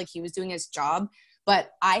him for that. Like he was doing his job. But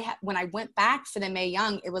when I went back for the Mae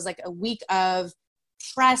Young, it was like a week of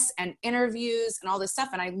press and interviews and all this stuff.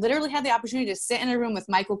 And I literally had the opportunity to sit in a room with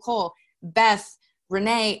Michael Cole, Beth,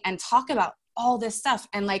 Renee, and talk about all this stuff.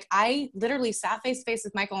 And like, I literally sat face to face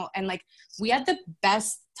with Michael, and like, we had the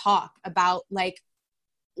best talk about like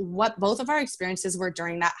what both of our experiences were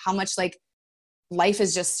during that, how much like life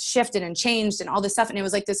has just shifted and changed and all this stuff. And it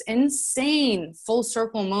was like this insane full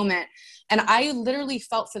circle moment. And I literally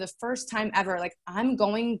felt for the first time ever, like I'm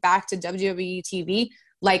going back to WWE TV,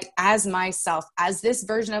 like as myself, as this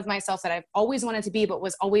version of myself that I've always wanted to be, but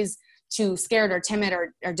was always too scared or timid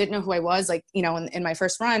or didn't know who I was, like, in my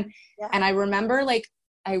first run. Yeah. And I remember like,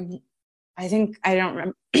 I think, I don't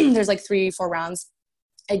remember, there's like 3-4 rounds.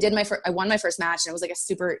 I won my first match, and it was like a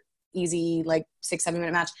super easy, like 6-7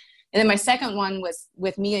 minute match. And then my second one was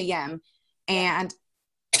with Mia Yim, and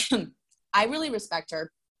I really respect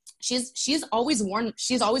her. She's always worn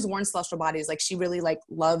Celestial Bodies. Like she really like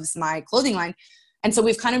loves my clothing line. And so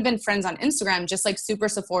we've kind of been friends on Instagram, just like super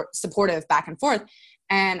supportive back and forth.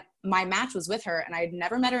 And my match was with her, and I had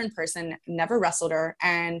never met her in person, never wrestled her.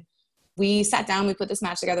 And we sat down, we put this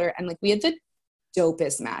match together, and like we had the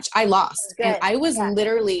dopest match. I lost. And I was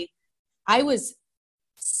I was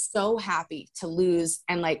so happy to lose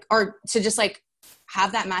and like, or to just like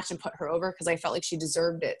have that match and put her over, because I felt like she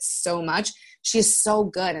deserved it so much. She's so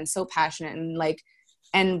good and so passionate, and like,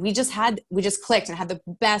 and we just clicked and had the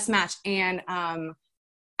best match. And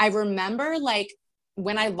I remember like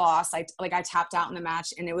when I lost, I tapped out in the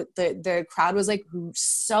match, and it was the crowd was like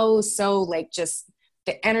so like just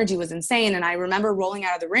the energy was insane. And I remember rolling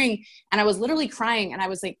out of the ring and I was literally crying. And I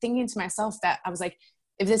was like thinking to myself that I was like,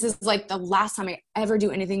 if this is like the last time I ever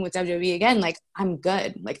do anything with WWE again, like I'm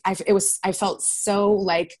good. Like I felt so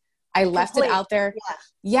like I left it out there.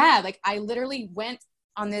 Yeah. Like I literally went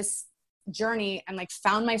on this journey and like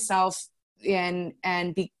found myself and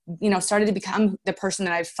started to become the person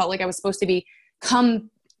that I felt like I was supposed to be.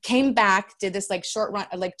 Came back, did this like short run,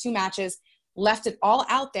 like 2 matches, left it all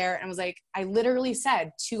out there. And I was like, I literally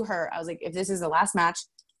said to her, I was like, if this is the last match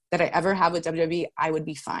that I ever have with WWE, I would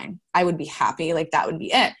be fine. I would be happy. Like that would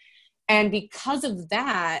be it. And because of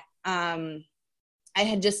that, I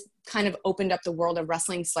had just kind of opened up the world of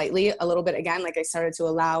wrestling slightly a little bit again. Like I started to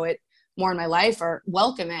allow it more in my life or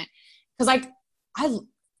welcome it. Cause like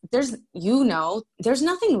there's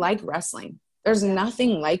nothing like wrestling. There's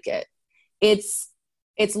nothing like it.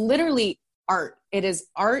 It's literally art. It is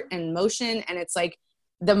art and motion. And it's like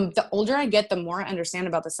the older I get, the more I understand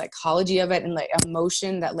about the psychology of it and like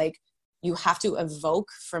emotion that like you have to evoke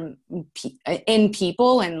from in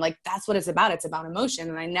people. And like, that's what it's about. It's about emotion.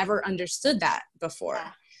 And I never understood that before.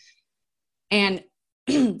 Yeah. And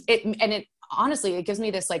it honestly, it gives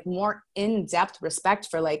me this like more in-depth respect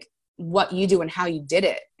for like what you do and how you did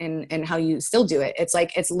it and how you still do it. It's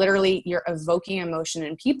like, it's literally, you're evoking emotion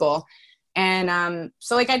in people. And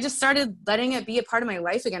so like I just started letting it be a part of my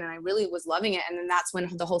life again, and I really was loving it. And then that's when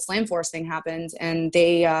the whole Slam Force thing happened. And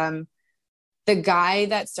they the guy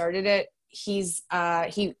that started it, he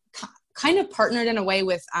kind of partnered in a way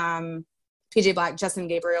with PJ Black, Justin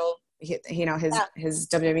Gabriel, his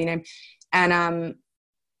WWE name. And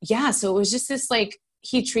so it was just this like,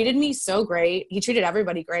 he treated me so great. He treated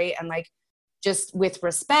everybody great, and like just with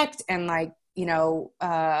respect, and like,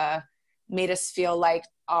 made us feel like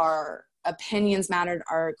our opinions mattered,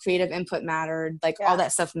 our creative input mattered, like all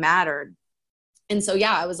that stuff mattered. And so,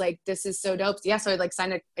 I was like, this is so dope. Yeah. So I like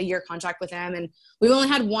signed a year contract with him, and we've only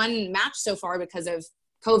had 1 match so far because of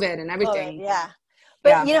COVID and everything.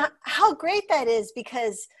 But you know how great that is,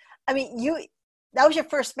 because I mean, that was your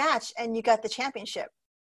first match and you got the championship.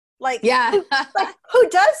 Like, who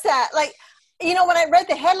does that? Like, when I read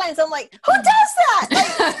the headlines, I'm like, who does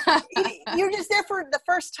that? Like, you're just there for the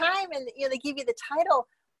first time, and they give you the title.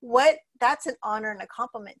 That's an honor and a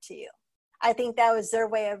compliment to you. I think that was their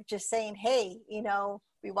way of just saying, hey,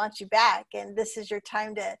 we want you back, and this is your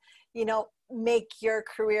time to, make your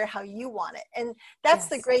career how you want it. And that's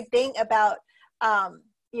the great thing about,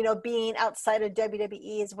 being outside of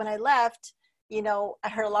WWE is when I left, I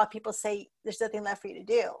heard a lot of people say there's nothing left for you to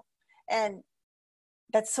do. And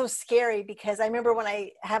that's so scary, because I remember when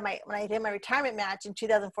I did my retirement match in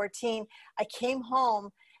 2014, I came home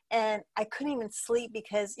and I couldn't even sleep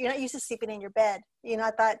because you're not used to sleeping in your bed.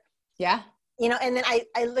 I thought, and then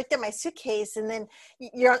I looked at my suitcase, and then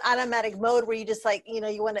you're on automatic mode where you just like,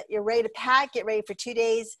 you're ready to pack, get ready for 2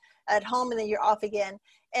 days at home, and then you're off again.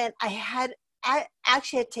 And I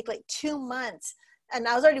actually had to take like 2 months, and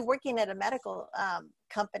I was already working at a medical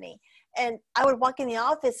company, and I would walk in the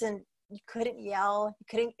office and you couldn't yell.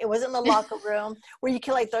 It wasn't in the locker room where you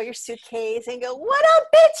can like throw your suitcase and go, what up,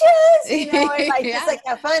 bitches? And like, just like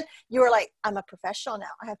have fun. You were like, I'm a professional now.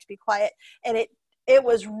 I have to be quiet. And it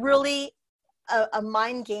was really a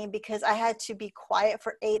mind game, because I had to be quiet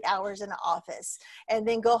for 8 hours in the office and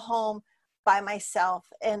then go home by myself.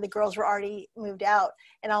 And the girls were already moved out.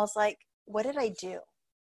 And I was like, what did I do?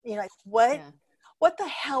 What the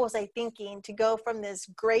hell was I thinking to go from this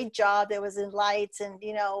great job that was in lights and,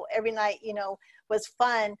 every night, was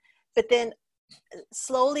fun. But then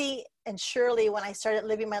slowly and surely, when I started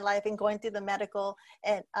living my life and going through the medical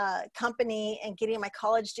and company and getting my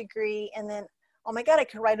college degree, and then, oh my God, I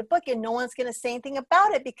could write a book and no one's going to say anything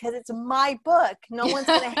about it because it's my book. No one's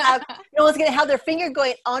going to have their finger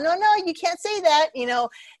going, oh, no, you can't say that.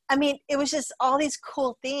 I mean, it was just all these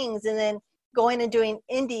cool things. And then going and doing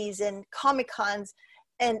indies and Comic-Cons.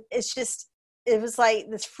 And it was like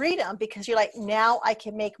this freedom, because you're like, now I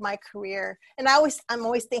can make my career. And I'm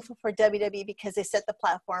always thankful for WWE, because they set the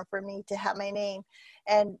platform for me to have my name.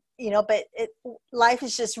 And, but life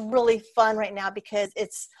is just really fun right now, because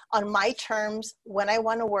it's on my terms, when I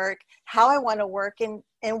want to work, how I want to work, and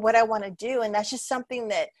what I want to do. And that's just something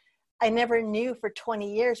that I never knew for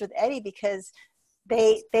 20 years with Eddie, because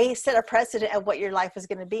they set a precedent of what your life is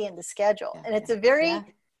going to be in the schedule. And it's a very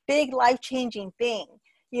big life-changing thing,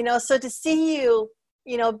 so to see you,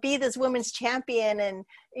 be this women's champion, and,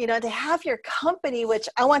 to have your company, which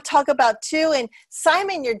I want to talk about too. And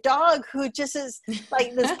Simon, your dog, who just is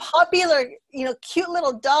like this popular, cute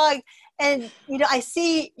little dog. And, I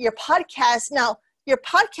see your podcast. Now, your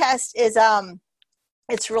podcast is,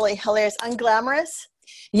 it's really hilarious. Unglamorous.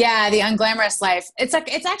 Yeah, the unglamorous life. It's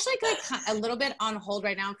actually like a little bit on hold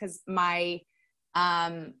right now because my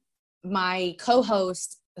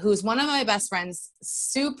co-host, who's one of my best friends,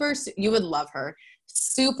 you would love her,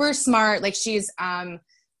 super smart. Like she's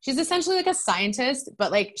essentially like a scientist,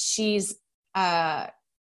 but like she's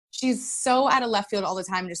so out of left field all the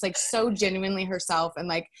time, just like so genuinely herself and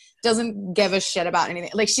like doesn't give a shit about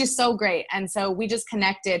anything. Like she's so great. And so we just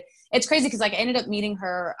connected. It's crazy because like I ended up meeting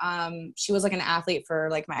her. She was like an athlete for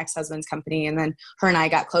like my ex-husband's company. And then her and I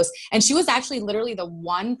got close. And she was actually literally the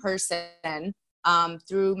one person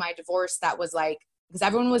through my divorce that was like, because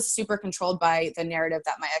everyone was super controlled by the narrative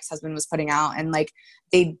that my ex-husband was putting out. And like,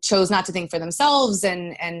 they chose not to think for themselves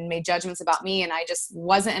and made judgments about me. And I just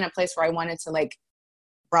wasn't in a place where I wanted to like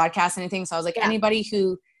broadcast anything. So I was like, anybody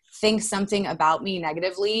who thinks something about me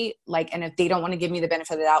negatively, like, and if they don't want to give me the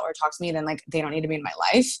benefit of the doubt or talk to me, then like, they don't need to be in my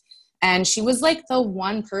life. And she was like the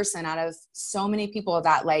one person out of so many people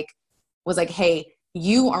that like, was like, hey,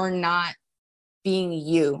 you are not being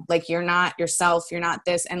you. Like, you're not yourself. You're not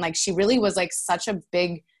this. And like, she really was like such a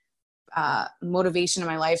big motivation in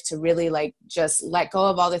my life to really like just let go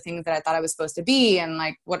of all the things that I thought I was supposed to be and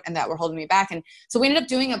like and that were holding me back. And so we ended up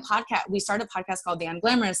doing a podcast. We started a podcast called The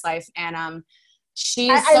Unglamorous Life. And she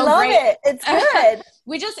is so I love great. it. It's good.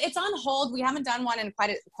 It's on hold. We haven't done one in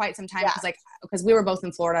quite some time because we were both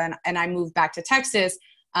in Florida and I moved back to Texas.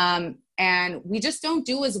 And we just don't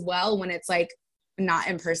do as well when it's like not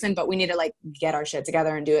in person, but we need to like get our shit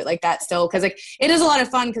together and do it like that still. Cause like it is a lot of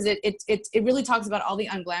fun because it really talks about all the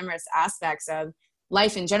unglamorous aspects of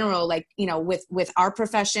life in general. Like, you know, with our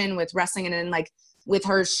profession, with wrestling, and then like with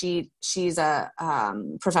her, she's a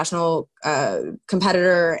professional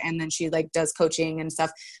competitor, and then she like does coaching and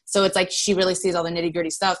stuff. So it's like, she really sees all the nitty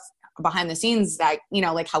gritty stuff behind the scenes that, you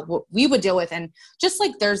know, like how we would deal with, and just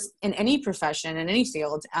like there's in any profession, in any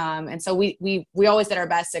field. And so we always did our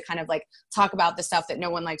best to kind of like talk about the stuff that no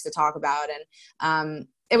one likes to talk about. And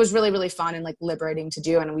it was really, really fun and like liberating to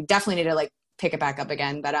do. And we definitely need to like pick it back up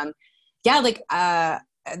again. But like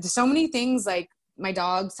so many things, like my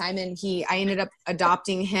dog, Simon, I ended up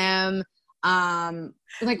adopting him.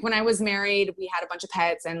 Like when I was married, we had a bunch of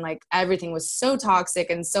pets and like everything was so toxic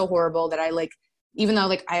and so horrible that I like, even though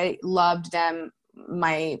like I loved them,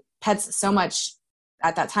 my pets so much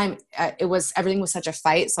at that time, everything was such a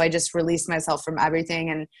fight. So I just released myself from everything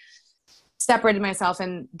and separated myself.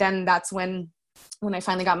 And then that's when I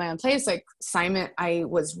finally got my own place, like Simon, I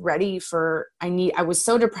was ready I was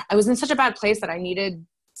in such a bad place that I needed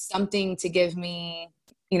something to give me,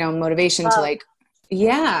 you know, motivation to like,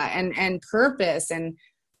 and purpose. And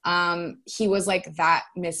he was like that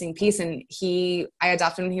missing piece. And I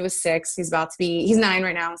adopted him when he was 6. He's 9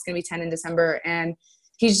 right now. It's going to be 10 in December. And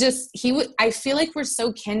I feel like we're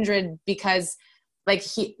so kindred because like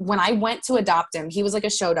when I went to adopt him, he was like a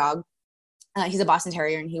show dog. He's a Boston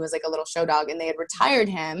Terrier and he was like a little show dog, and they had retired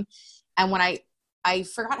him. And when I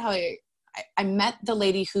forgot how I met the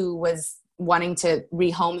lady who was wanting to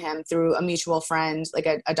rehome him through a mutual friend, like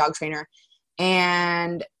a dog trainer.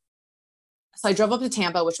 And so I drove up to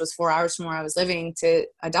Tampa, which was 4 hours from where I was living, to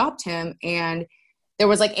adopt him. And there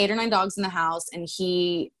was like 8 or 9 dogs in the house, and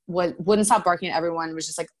he wouldn't stop barking at everyone. It was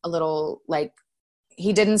just like a little, like,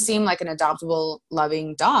 he didn't seem like an adoptable,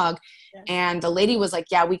 loving dog. Yeah. And the lady was like,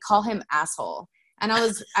 yeah, we call him asshole. And I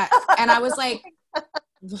was like,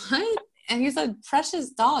 what? And he's a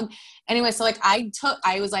precious dog. Anyway, so like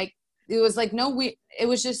it was like, it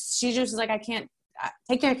was just, she just was like, I can't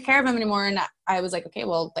take care of him anymore. And I was like, okay,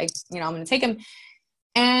 well, like, you know, I'm going to take him.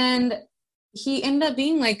 And he ended up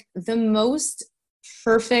being like the most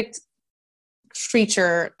perfect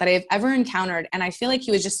creature that I've ever encountered. And I feel like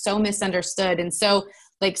he was just so misunderstood. And so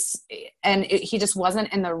like, he just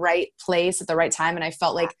wasn't in the right place at the right time. And I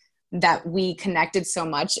felt like that we connected so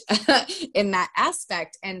much in that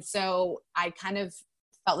aspect. And so I kind of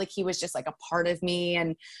felt like he was just like a part of me.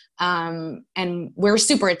 And we're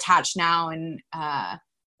super attached now. And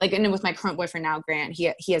and with my current boyfriend now, Grant,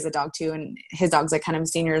 he has a dog too. And his dog's like kind of a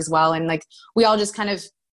senior as well. And like, we all just kind of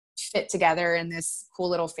fit together in this cool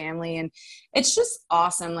little family. And it's just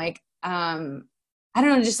awesome. Like, I don't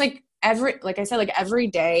know, just like like I said, like every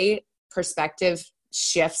day perspective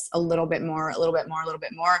shifts a little bit more.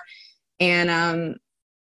 And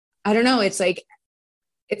I don't know, it's like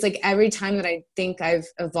every time that I think I've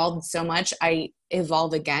evolved so much, I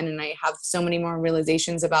evolve again, and I have so many more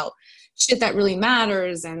realizations about shit that really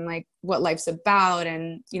matters and like what life's about,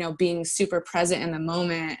 and, you know, being super present in the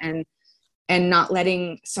moment and not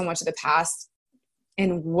letting so much of the past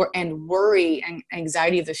and worry and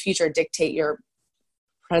anxiety of the future dictate your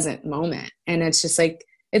present moment. And it's just like,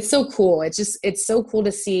 it's so cool. It's so cool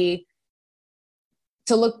to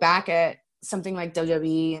to look back at something like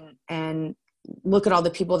WWE and look at all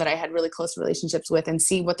the people that I had really close relationships with and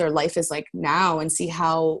see what their life is like now and see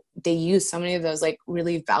how they use so many of those like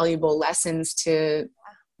really valuable lessons to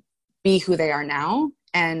be who they are now.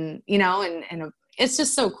 And, you know, and it's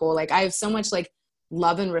just so cool. Like I have so much like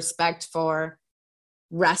love and respect for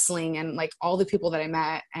wrestling and like all the people that I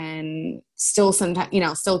met and still sometimes, you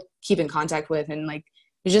know, still keep in contact with. And like,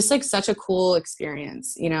 it's just like such a cool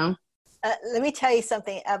experience, you know? Let me tell you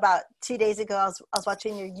something. About 2 days ago, I was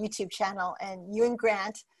watching your YouTube channel, and you and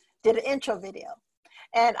Grant did an intro video.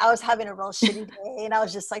 And I was having a real shitty day, and I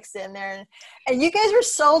was just like sitting there, and you guys were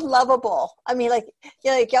so lovable. I mean, like,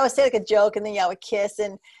 you know, like y'all would say like a joke, and then y'all would kiss,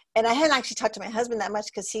 and I hadn't actually talked to my husband that much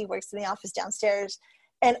because he works in the office downstairs,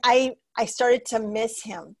 and I started to miss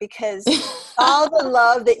him because all the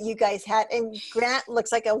love that you guys had. And Grant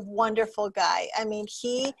looks like a wonderful guy. I mean,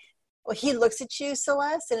 he looks at you,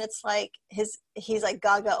 Celeste, and it's like he's like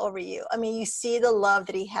gaga over you. I mean, you see the love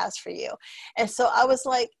that he has for you. And so I was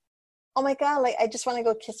like, oh my God, like I just want to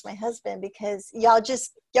go kiss my husband because y'all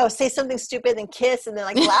say something stupid and kiss and then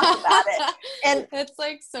like laugh about it. And it's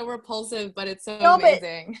like so repulsive, but it's so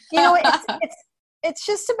amazing. But, you know, it's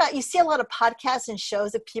just about, you see a lot of podcasts and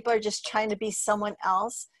shows that people are just trying to be someone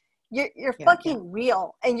else. You're fucking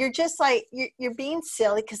real, and you're just like you're being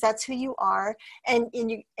silly because that's who you are, and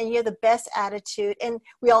you have the best attitude. And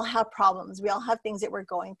we all have problems, we all have things that we're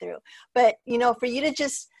going through. But you know, for you to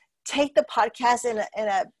just take the podcast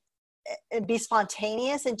and be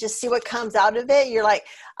spontaneous and just see what comes out of it, you're like,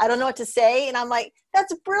 I don't know what to say, and I'm like,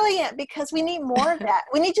 that's brilliant because we need more of that.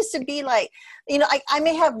 We need just to be like, you know, I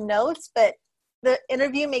may have notes, but the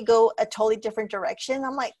interview may go a totally different direction.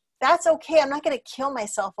 I'm like, that's okay. I'm not going to kill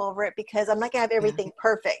myself over it because I'm not going to have everything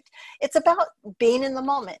perfect. It's about being in the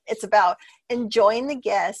moment. It's about enjoying the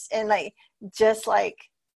guests and like, just like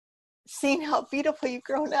seeing how beautiful you've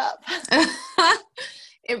grown up.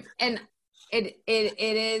 It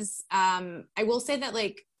is, I will say that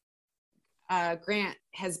like, Grant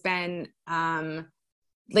has been,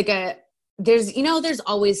 there's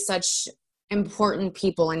always such important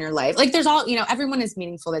people in your life. Like there's all, you know, everyone is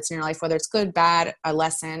meaningful that's in your life, whether it's good, bad, a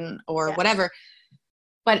lesson or whatever.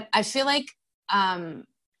 But I feel like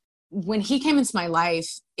when he came into my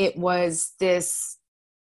life, it was this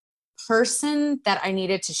person that I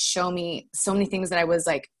needed to show me so many things that I was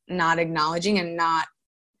like not acknowledging and not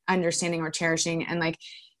understanding or cherishing. And like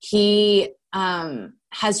he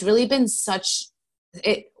has really been just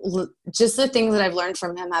the things that I've learned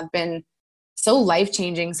from him have been so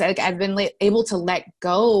life-changing. So like, I've been able to let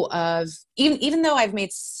go of, even though I've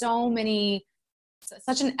made such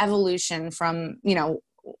an evolution from, you know,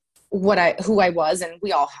 who I was, and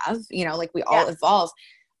we all have, you know, like we all evolve.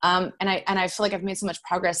 And I feel like I've made so much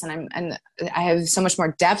progress and I have so much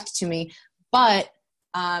more depth to me, but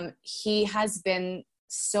he has been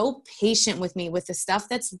so patient with me with the stuff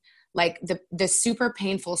that's like the super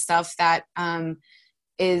painful stuff that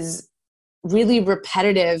is really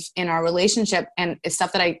repetitive in our relationship, and it's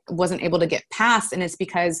stuff that I wasn't able to get past. And it's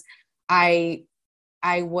because I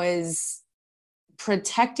was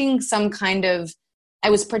protecting I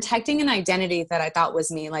was protecting an identity that I thought was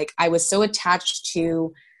me. Like I was so attached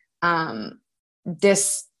to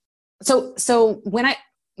this. So when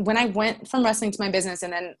I went from wrestling to my business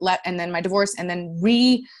and then my divorce and then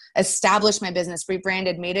re-established my business,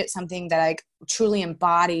 rebranded, made it something that I truly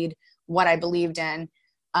embodied what I believed in.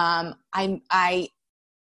 I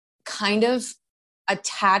kind of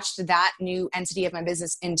attached that new entity of my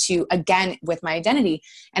business into, again, with my identity.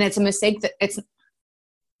 And it's a mistake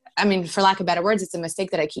for lack of better words, it's a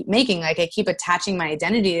mistake that I keep making. Like I keep attaching my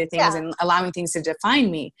identity to things and allowing things to define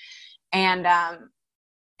me. And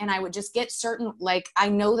I would just get certain, like, I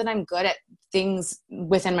know that I'm good at things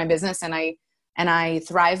within my business and I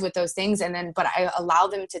thrive with those things. But I allow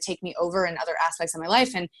them to take me over in other aspects of my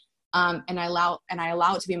life. And I allow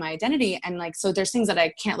it to be my identity. And like, so there's things that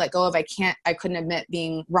I can't let go of. I couldn't admit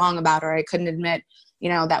being wrong about, or I couldn't admit, you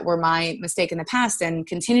know, that were my mistake in the past and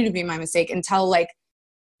continue to be my mistake until like,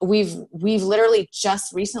 we've literally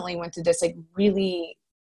just recently went through this like really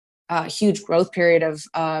huge growth period of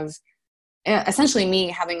essentially me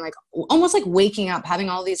having like almost like waking up, having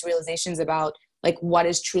all these realizations about like what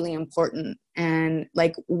is truly important and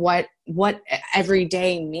like what every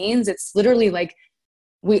day means. It's literally like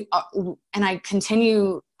and I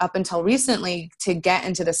continue up until recently to get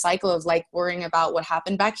into the cycle of like worrying about what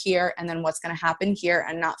happened back here and then what's going to happen here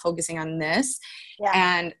and not focusing on this.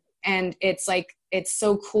 Yeah. And it's like, it's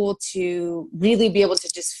so cool to really be able to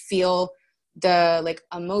just feel the like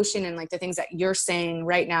emotion and like the things that you're saying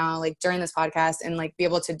right now, like during this podcast, and like be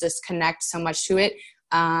able to just connect so much to it.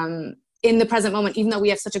 in the present moment, even though we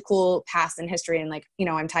have such a cool past and history and like, you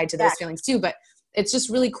know, I'm tied to those feelings too, but it's just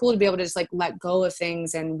really cool to be able to just like let go of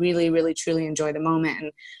things and really, really, truly enjoy the moment.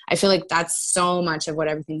 And I feel like that's so much of what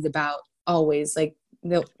everything's about always. Like,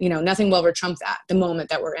 you know, nothing will ever trump that, the moment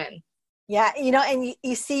that we're in. Yeah, you know, and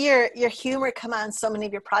you see your humor come out in so many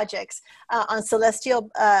of your projects on Celestial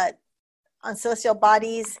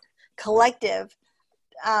Bodies Collective.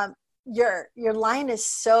 Your line is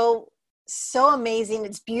so amazing.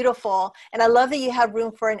 It's beautiful, and I love that you have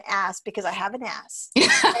room for an ass because I have an ass.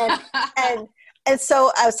 And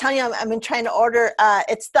so I was telling you, I've been trying to order.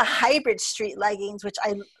 It's the hybrid street leggings, which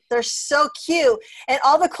they're so cute, and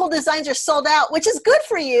all the cool designs are sold out, which is good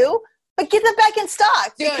for you. But get them back in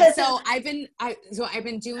stock. Dude, so I've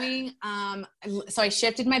been doing, so I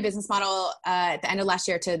shifted my business model at the end of last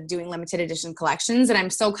year to doing limited edition collections. And I'm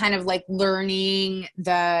still kind of like learning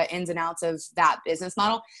the ins and outs of that business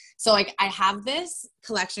model. So like I have this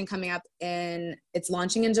collection coming up it's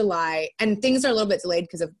launching in July, and things are a little bit delayed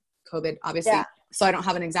because of COVID, obviously. Yeah. So I don't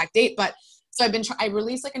have an exact date, but so I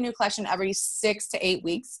release like a new collection every 6 to 8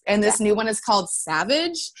 weeks. And this new one is called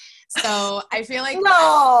Savage. So I feel like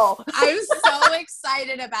I'm so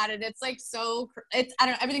excited about it. It's like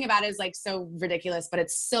everything about it is like so ridiculous, but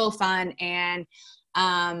it's so fun. And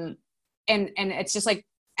it's just like,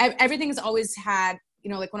 everything's always had,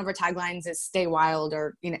 you know, like one of our taglines is stay wild,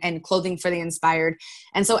 or, you know, and clothing for the inspired.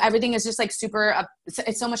 And so everything is just like super,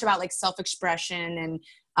 it's so much about like self-expression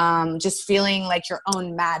and just feeling like your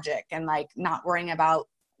own magic and like not worrying about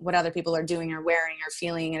what other people are doing or wearing or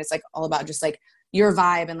feeling. And it's like all about just like your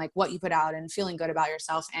vibe and like what you put out and feeling good about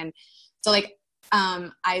yourself. And so like,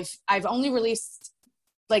 I've only released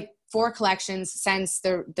like 4 collections since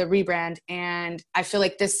the rebrand. And I feel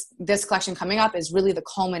like this collection coming up is really the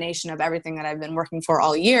culmination of everything that I've been working for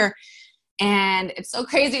all year. And it's so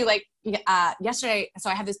crazy. Like yesterday, so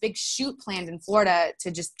I have this big shoot planned in Florida to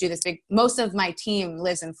just do this most of my team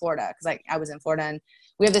lives in Florida, because like I was in Florida, and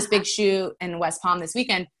we have this big shoot in West Palm this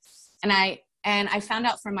weekend. And I found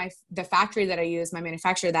out from the factory that I use, my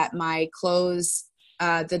manufacturer, that my clothes,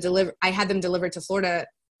 I had them delivered to Florida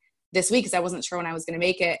this week because I wasn't sure when I was going to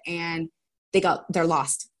make it, and they're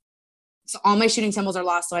lost. So all my shooting symbols are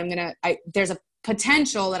lost. So there's a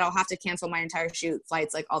potential that I'll have to cancel my entire shoot,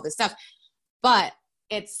 flights, like all this stuff. But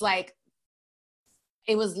it's like,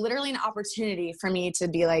 it was literally an opportunity for me to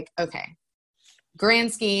be like, okay,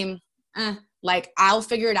 grand scheme, like I'll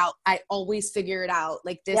figure it out. I always figure it out.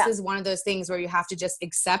 Like this is one of those things where you have to just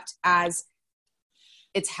accept as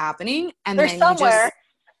it's happening. And they're then somewhere.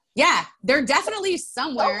 They're definitely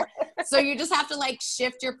somewhere. So you just have to like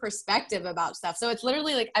shift your perspective about stuff. So it's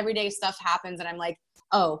literally like everyday stuff happens and I'm like,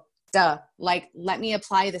 oh, duh. Like, let me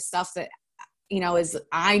apply the stuff that, you know,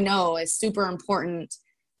 I know is super important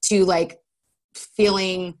to like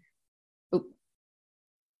feeling,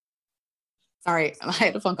 sorry, I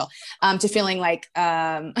had a phone call, to feeling like,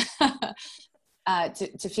 to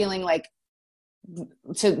feeling like,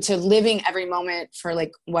 to living every moment for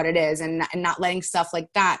like what it is, and not letting stuff like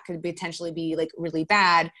that could potentially be like really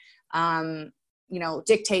bad, you know,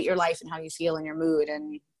 dictate your life and how you feel and your mood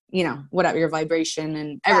and, you know, whatever your vibration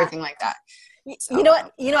and everything like that. So, you know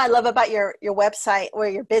what I love about your website or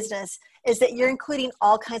your business is that you're including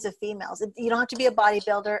all kinds of females. You don't have to be a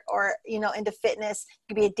bodybuilder or, you know, into fitness.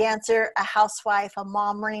 You can be a dancer, a housewife, a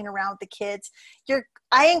mom running around with the kids.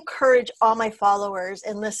 I encourage all my followers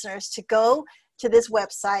and listeners to go to this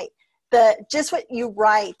website. Just what you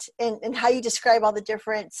write and how you describe all the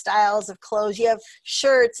different styles of clothes. You have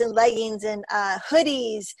shirts and leggings and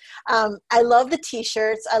hoodies. I love the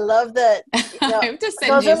t-shirts. I love the, you know, I have to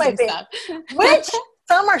send you some stuff. Which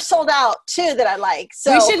some are sold out too that I like.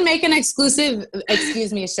 So we should make an exclusive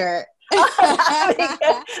excuse me shirt.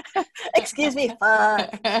 Excuse me, fun.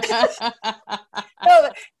 No,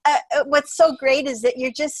 what's so great is that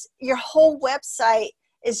your whole website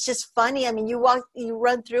is just funny. I mean, you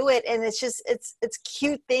run through it and it's just, it's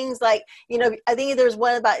cute things like, you know, I think there's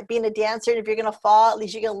one about being a dancer, and if you're going to fall, at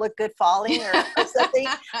least you're going to look good falling or something.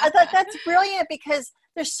 I thought that's brilliant because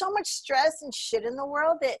there's so much stress and shit in the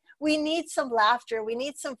world that we need some laughter. We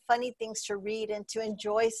need some funny things to read and to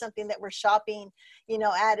enjoy something that we're shopping, you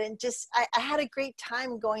know, at. And just, I had a great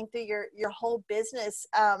time going through your whole business,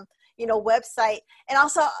 you know, website. And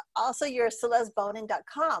also your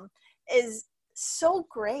CelesteBonin.com is so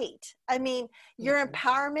great. I mean, your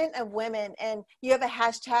empowerment of women, and you have a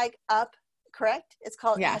hashtag up, correct? It's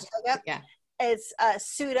called hashtag up. Yeah. It's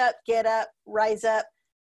suit up, get up, rise up.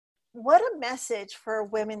 What a message for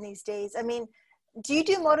women these days. I mean, do you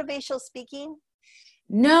do motivational speaking?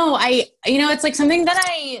 No, you know, it's like something that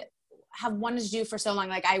I have wanted to do for so long.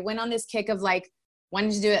 Like I went on this kick of like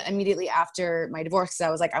wanted to do it immediately after my divorce. So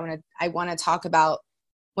I was like, I want to talk about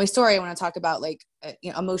my story. I want to talk about like,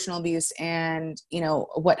 emotional abuse and,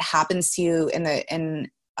 what happens to you in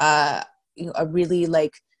a really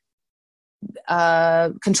like,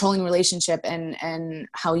 controlling relationship and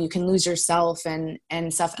how you can lose yourself and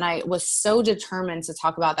stuff. And I was so determined to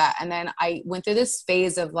talk about that. And then I went through this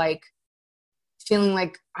phase of like feeling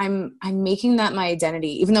like I'm making that my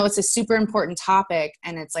identity, even though it's a super important topic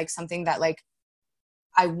and it's like something that like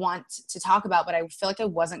I want to talk about, but I feel like I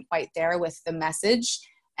wasn't quite there with the message.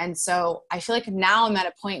 And so I feel like now I'm at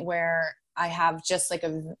a point where I have just like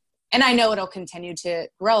and I know it'll continue to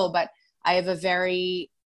grow, but I have a very,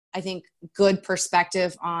 I think, good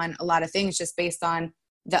perspective on a lot of things just based on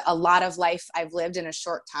a lot of life I've lived in a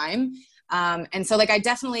short time. And so like, I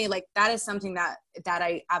definitely like, that is something that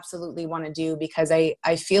I absolutely want to do because I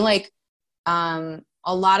feel like, a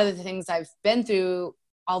lot of the things I've been through,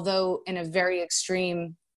 although in a very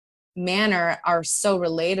extreme manner, are so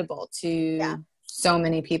relatable to so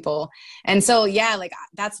many people. And so, like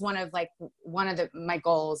that's one of my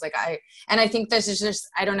goals. Like I think this is just,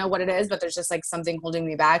 I don't know what it is, but there's just like something holding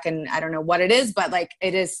me back and I don't know what it is, but like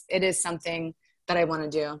it is something that I want to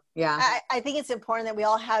do. Yeah. I think it's important that we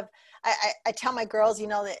all have, I tell my girls,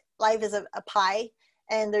 that life is a pie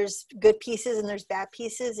and there's good pieces and there's bad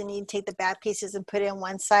pieces and you take the bad pieces and put it on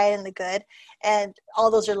one side and the good, and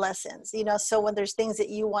all those are lessons, so when there's things that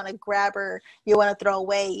you want to grab or you want to throw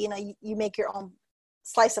away, you make your own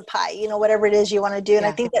slice of pie, whatever it is you want to do. And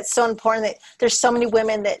I think that's so important that there's so many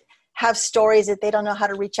women that have stories that they don't know how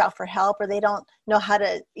to reach out for help, or they don't know how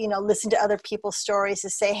to, listen to other people's stories to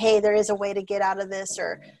say, hey, there is a way to get out of this,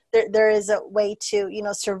 or there is a way to,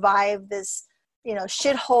 survive this,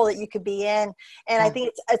 shithole that you could be in. And I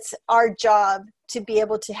think it's our job to be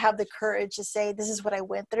able to have the courage to say, this is what I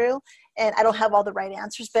went through and I don't have all the right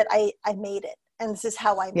answers, but I made it. And this is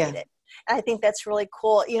how I made it. And I think that's really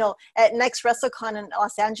cool. At next WrestleCon in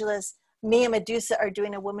Los Angeles, me and Medusa are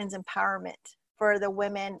doing a women's empowerment for the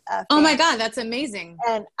women. Oh my God, that's amazing.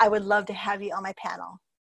 And I would love to have you on my panel.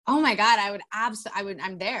 Oh my God,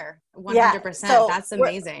 I'm there 100%. So that's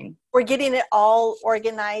amazing. We're getting it all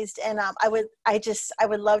organized. And I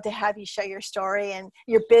would love to have you share your story and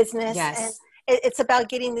your business. Yes. And it's about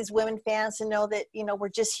getting these women fans to know that, we're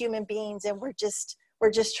just human beings and we're just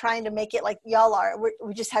trying to make it like y'all are.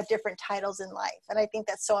 We just have different titles in life. And I think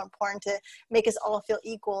that's so important to make us all feel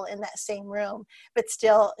equal in that same room, but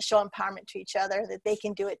still show empowerment to each other that they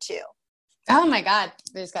can do it too. Oh my God.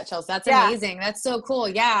 I just got chills. That's amazing. That's so cool.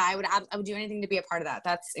 Yeah. I would do anything to be a part of that.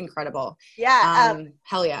 That's incredible. Yeah.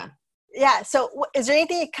 Hell yeah. Yeah. So is there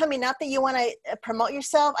anything coming up that you want to promote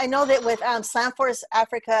yourself? I know that with Slamforce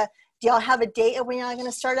Africa, do y'all have a date of when y'all going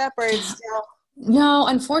to start up, or it's still? No,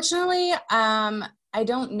 unfortunately, I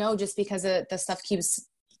don't know, just because the stuff keeps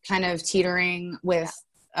kind of teetering with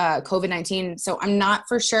COVID-19. So I'm not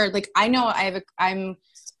for sure. Like, I know I'm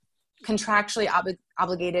contractually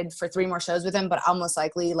obligated for 3 more shows with them, but I'll most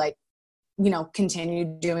likely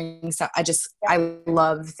continue doing stuff. I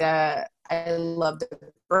love the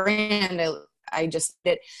brand. I just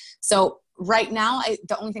did. So right now,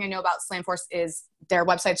 the only thing I know about Slamforce is their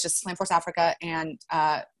website's just Slamforce Africa, and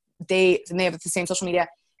they have the same social media.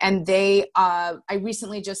 And I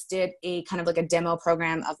recently just did a kind of like a demo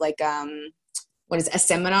program of like, a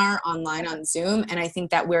seminar online on Zoom. And I think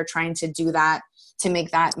that we're trying to do that to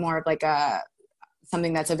make that more of like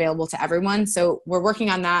something that's available to everyone. So we're working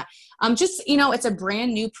on that. It's a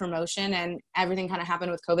brand new promotion and everything kind of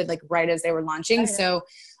happened with COVID, like right as they were launching. So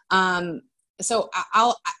I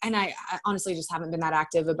honestly just haven't been that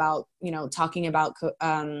active about, talking about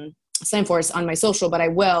Slamforce on my social, but I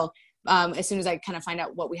will. As soon as I kind of find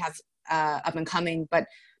out what we have up and coming. But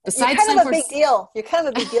besides, you're kind of a big deal. You're kind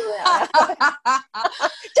of a big deal now.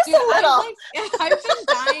 Just a little. I've been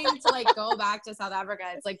dying to go back to South Africa.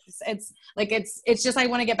 It's just I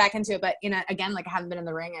want to get back into it, but again, I haven't been in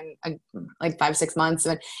the ring in 5-6 months,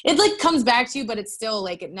 and it comes back to you, but it's still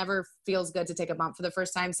it never feels good to take a bump for the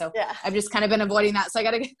first time. So I've just kind of been avoiding that. So I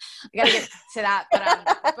gotta get to that.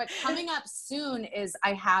 But coming up soon is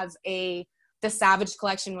I have the Savage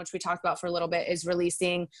collection, which we talked about for a little bit, is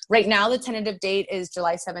releasing right now. The tentative date is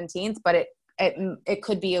July 17th, but it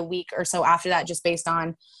could be a week or so after that, just based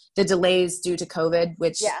on the delays due to COVID,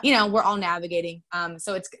 which, we're all navigating.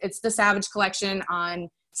 So it's the Savage collection on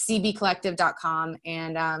cbcollective.com.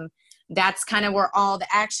 And that's kind of where all the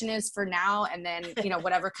action is for now. And then,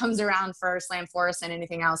 whatever comes around for Slamforce and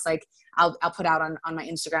anything else, I'll put out on my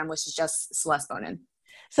Instagram, which is just Celeste Bonin.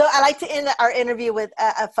 So I like to end our interview with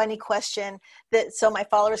a funny question so my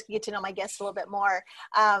followers can get to know my guests a little bit more.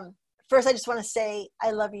 first I just want to say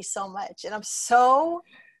I love you so much, and I'm so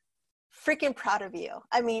freaking proud of you.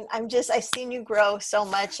 I mean, I've seen you grow so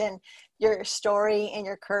much, and your story and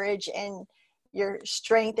your courage and your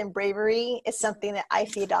strength and bravery is something that I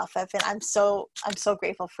feed off of, and I'm so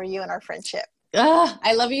grateful for you and our friendship.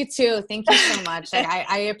 I love you too. Thank you so much.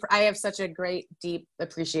 I have such a great, deep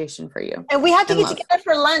appreciation for you. And we have to get together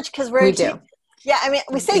for lunch because we do. Yeah, I mean,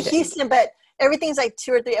 we say Houston, but everything's like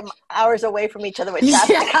 2 or 3 hours away from each other with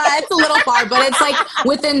traffic. Yeah, it's a little far, but it's like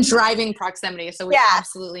within driving proximity. So we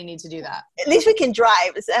absolutely need to do that. At least we can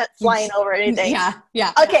drive. It's not flying over anything.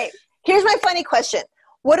 Yeah. Okay, here's my funny question.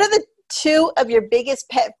 What are the 2 of your biggest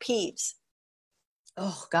pet peeves?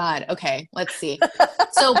 Oh God. Okay. Let's see.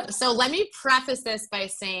 So let me preface this by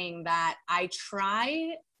saying that I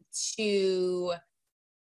try to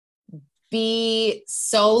be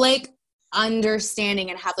so like understanding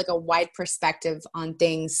and have like a wide perspective on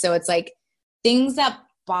things. So it's like things that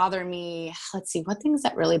bother me. Let's see, what things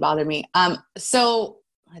that really bother me. So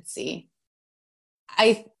let's see.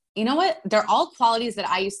 You know what? They're all qualities that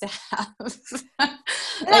I used to have. Isn't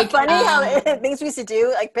that funny how things we used to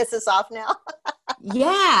do like piss us off now?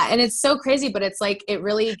 Yeah. And it's so crazy, but it's like, it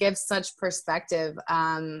really gives such perspective.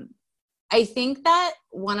 I think that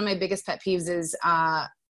one of my biggest pet peeves is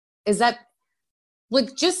that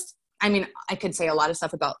like, just, I mean, I could say a lot of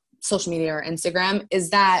stuff about social media or Instagram is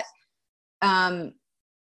that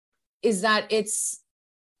it's,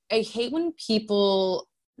 I hate when people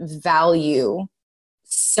value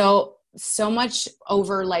so much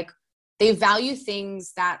over, like they value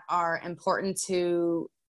things that are important to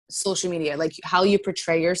social media, like how you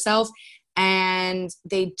portray yourself, and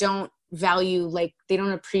they don't value, like they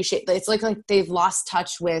don't appreciate, it's like they've lost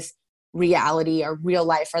touch with reality or real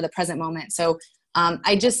life or the present moment. So and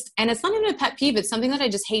it's not even a pet peeve, it's something that I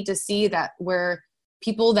just hate to see, that where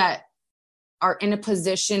people that are in a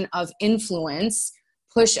position of influence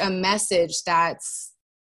push a message that's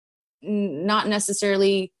not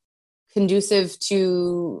necessarily conducive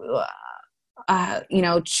to a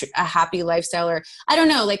happy lifestyle, or I don't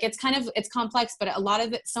know, like it's complex, but a lot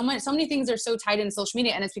of it, so many things are so tied into social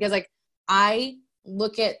media. And it's because like I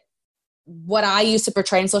look at what I used to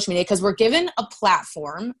portray in social media, because we're given a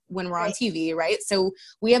platform when we're on TV, right? So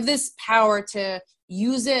we have this power to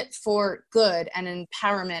use it for good and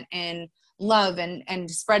empowerment and love and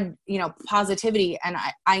spread, positivity. And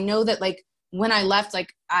I know that like when I left,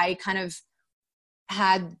 like I kind of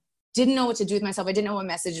didn't know what to do with myself. I didn't know what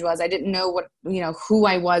message was. I didn't know what, who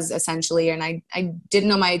I was essentially. And I didn't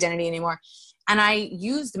know my identity anymore. And I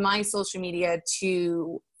used my social media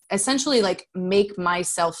to essentially like make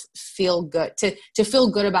myself feel good, to feel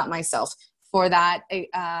good about myself, for that,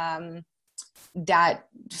 that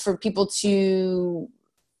for people to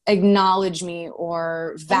acknowledge me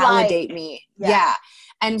or validate me. Yeah.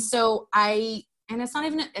 And so and it's not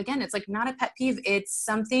even, again, it's like not a pet peeve. It's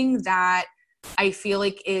something that I feel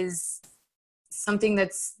like is something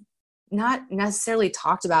that's not necessarily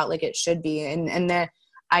talked about like it should be. And that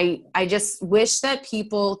I just wish that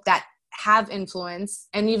people that have influence,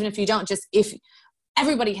 and even if you don't, just if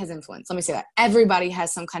everybody has influence, let me say that everybody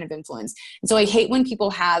has some kind of influence. And so I hate when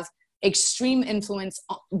people have extreme influence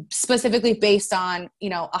specifically based on,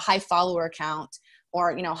 a high follower count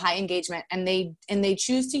or, high engagement, and they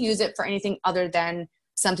choose to use it for anything other than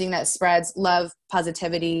something that spreads love,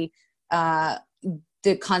 positivity,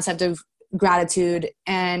 the concept of gratitude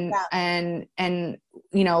and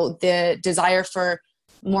the desire for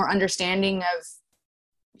more understanding of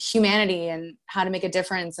humanity and how to make a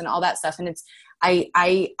difference and all that stuff. And it's,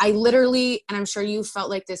 I literally, and I'm sure you felt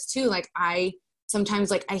like this too, like I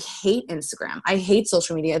sometimes, like, I hate Instagram. I hate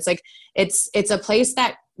social media. It's like, it's a place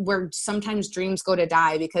where sometimes dreams go to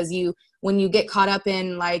die, because when you get caught up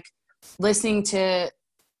in like listening to,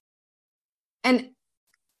 and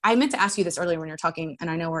I meant to ask you this earlier when you're talking, and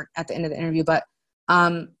I know we're at the end of the interview, but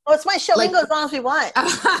it's my show. We can go as long as we want.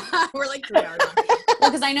 We're like 3 hours long. Well,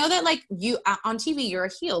 because I know that like you on TV, you're a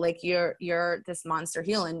heel, like you're this monster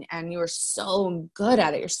heel, and you're so good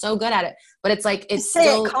at it. You're so good at it. But it's like it's Say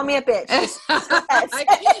still it, call me a bitch.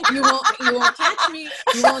 you won't catch me.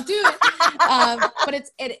 You won't do it. But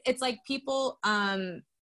it's like people.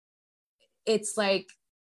 It's like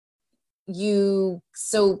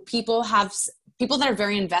people that are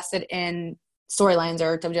very invested in storylines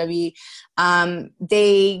or WWE,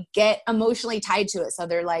 they get emotionally tied to it. So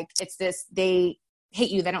they're like, they hate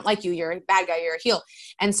you, they don't like you, you're a bad guy, you're a heel.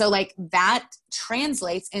 And so like that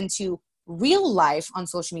translates into real life on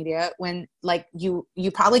social media when like you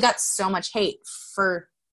probably got so much hate for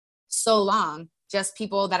so long, just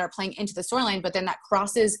people that are playing into the storyline, but then that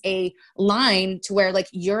crosses a line to where like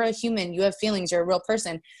you're a human, you have feelings, you're a real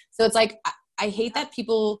person. So it's like I hate that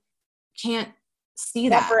people can't see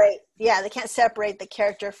separate. Yeah, they can't separate the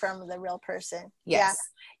character from the real person. Yes.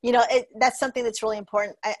 Yeah. That's something that's really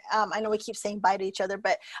important. I know we keep saying bye to each other,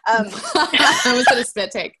 but I was gonna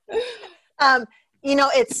spit take.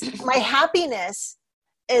 It's my happiness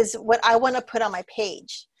is what I want to put on my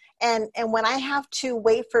page. And when I have to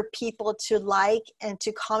wait for people to like and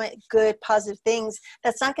to comment good, positive things,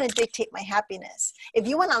 that's not going to dictate my happiness. If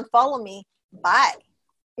you want to unfollow me, bye.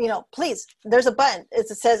 Please, there's a button. It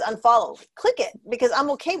says unfollow. Click it, because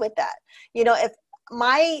I'm okay with that. If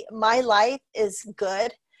my life is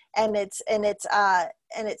good and it's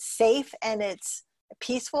safe and it's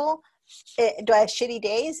peaceful, do I have shitty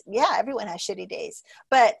days? Yeah, everyone has shitty days.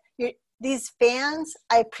 But these fans,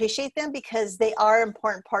 I appreciate them because they are an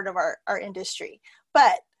important part of our industry.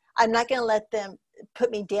 But I'm not going to let them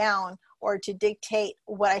put me down or to dictate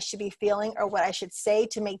what I should be feeling or what I should say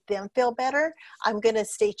to make them feel better. I'm going to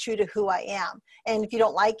stay true to who I am. And if you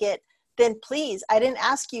don't like it, then please, I didn't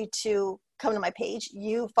ask you to come to my page.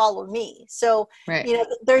 You followed me. So, right.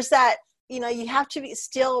 There's that, you have to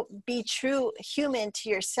still be true human to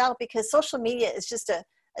yourself, because social media is just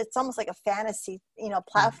it's almost like a fantasy,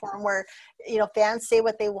 platform where, fans say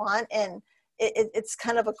what they want, and it's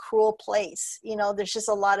kind of a cruel place. There's just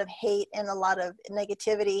a lot of hate and a lot of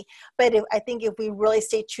negativity. But I think if we really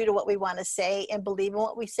stay true to what we want to say and believe in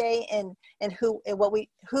what we say and who and what we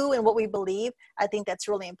believe, I think that's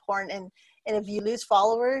really important. And if you lose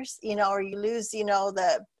followers, or you lose,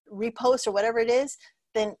 the repost or whatever it is,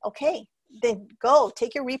 then okay, then go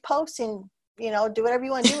take your repost and do whatever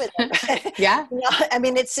you want to do with it. Yeah.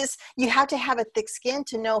 It's just, you have to have a thick skin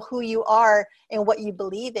to know who you are and what you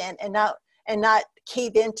believe in, and not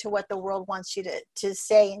cave into what the world wants you to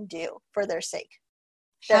say and do for their sake.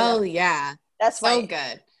 Hell yeah. That's so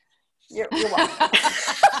good. You're welcome.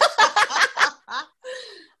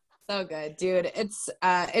 So good, dude. It's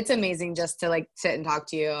amazing just to like sit and talk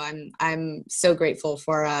to you. I'm so grateful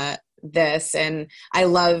for this, and I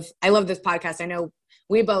love this podcast. I know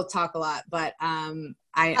we both talk a lot, but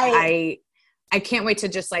I can't wait to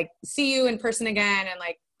just like see you in person again and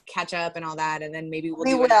like catch up and all that, and then maybe we'll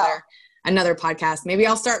do another podcast. Maybe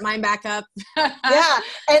I'll start mine back up. Yeah,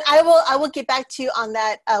 and I will get back to you on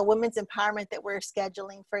that women's empowerment that we're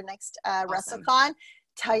scheduling for next Awesome. WrestleCon.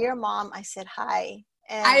 Tell your mom I said hi.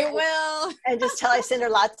 And I will. And just tell I send her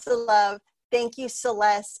lots of love. Thank you,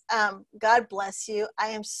 Celeste. God bless you. I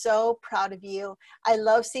am so proud of you. I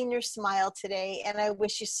love seeing your smile today, and I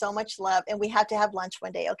wish you so much love. And we have to have lunch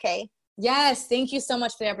one day, okay? Yes. Thank you so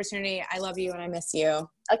much for the opportunity. I love you and I miss you.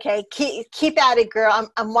 Okay. Keep at it,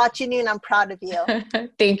 girl. I'm watching you and I'm proud of you.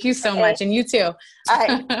 Thank you so much. And you too. All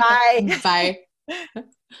right. Bye. Bye.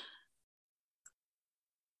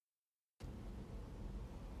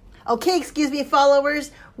 Okay, excuse me,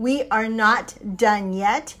 followers. We are not done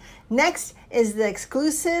yet. Next is the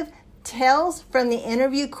exclusive tales from the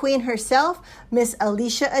interview queen herself, Miss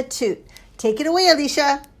Alicia Atout. Take it away,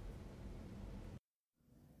 Alicia.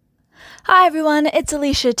 Hi everyone, it's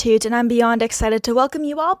Alicia Atout, and I'm beyond excited to welcome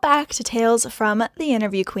you all back to Tales from the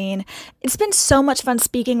Interview Queen. It's been so much fun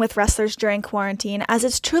speaking with wrestlers during quarantine, as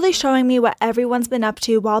it's truly showing me what everyone's been up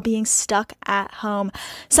to while being stuck at home.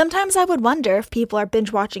 Sometimes I would wonder if people are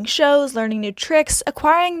binge-watching shows, learning new tricks,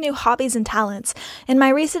 acquiring new hobbies and talents. In my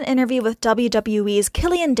recent interview with WWE's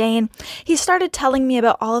Killian Dane, he started telling me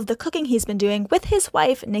about all of the cooking he's been doing with his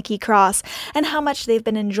wife, Nikki Cross, and how much they've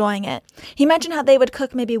been enjoying it. He mentioned how they would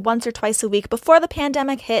cook maybe once or twice a week before the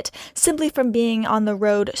pandemic hit, simply from being on the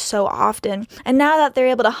road so often. And now that they're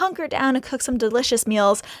able to hunker down and cook some delicious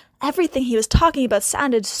meals, everything he was talking about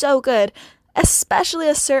sounded so good, especially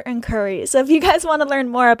a certain curry. So if you guys want to learn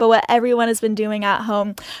more about what everyone has been doing at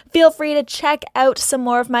home, feel free to check out some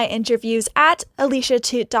more of my interviews at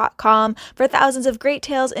aliciaatout.com for thousands of great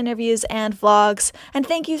Tales interviews and vlogs. And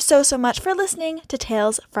thank you so much for listening to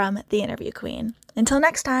Tales from the Interview Queen. Until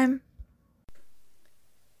next time.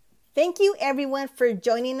 Thank you, everyone, for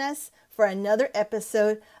joining us for another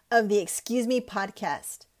episode of the Excuse Me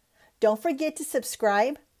podcast. Don't forget to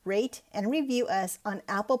subscribe, rate, and review us on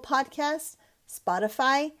Apple Podcasts,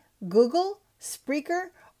 Spotify, Google,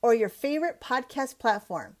 Spreaker, or your favorite podcast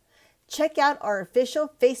platform. Check out our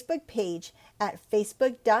official Facebook page at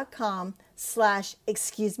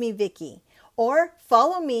facebook.com/excusemevicky, or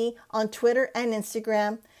follow me on Twitter and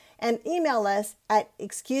Instagram, and email us at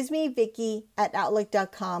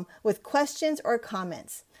excusemevicky@outlook.com with questions or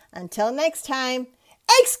comments. Until next time,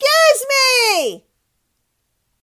 excuse me!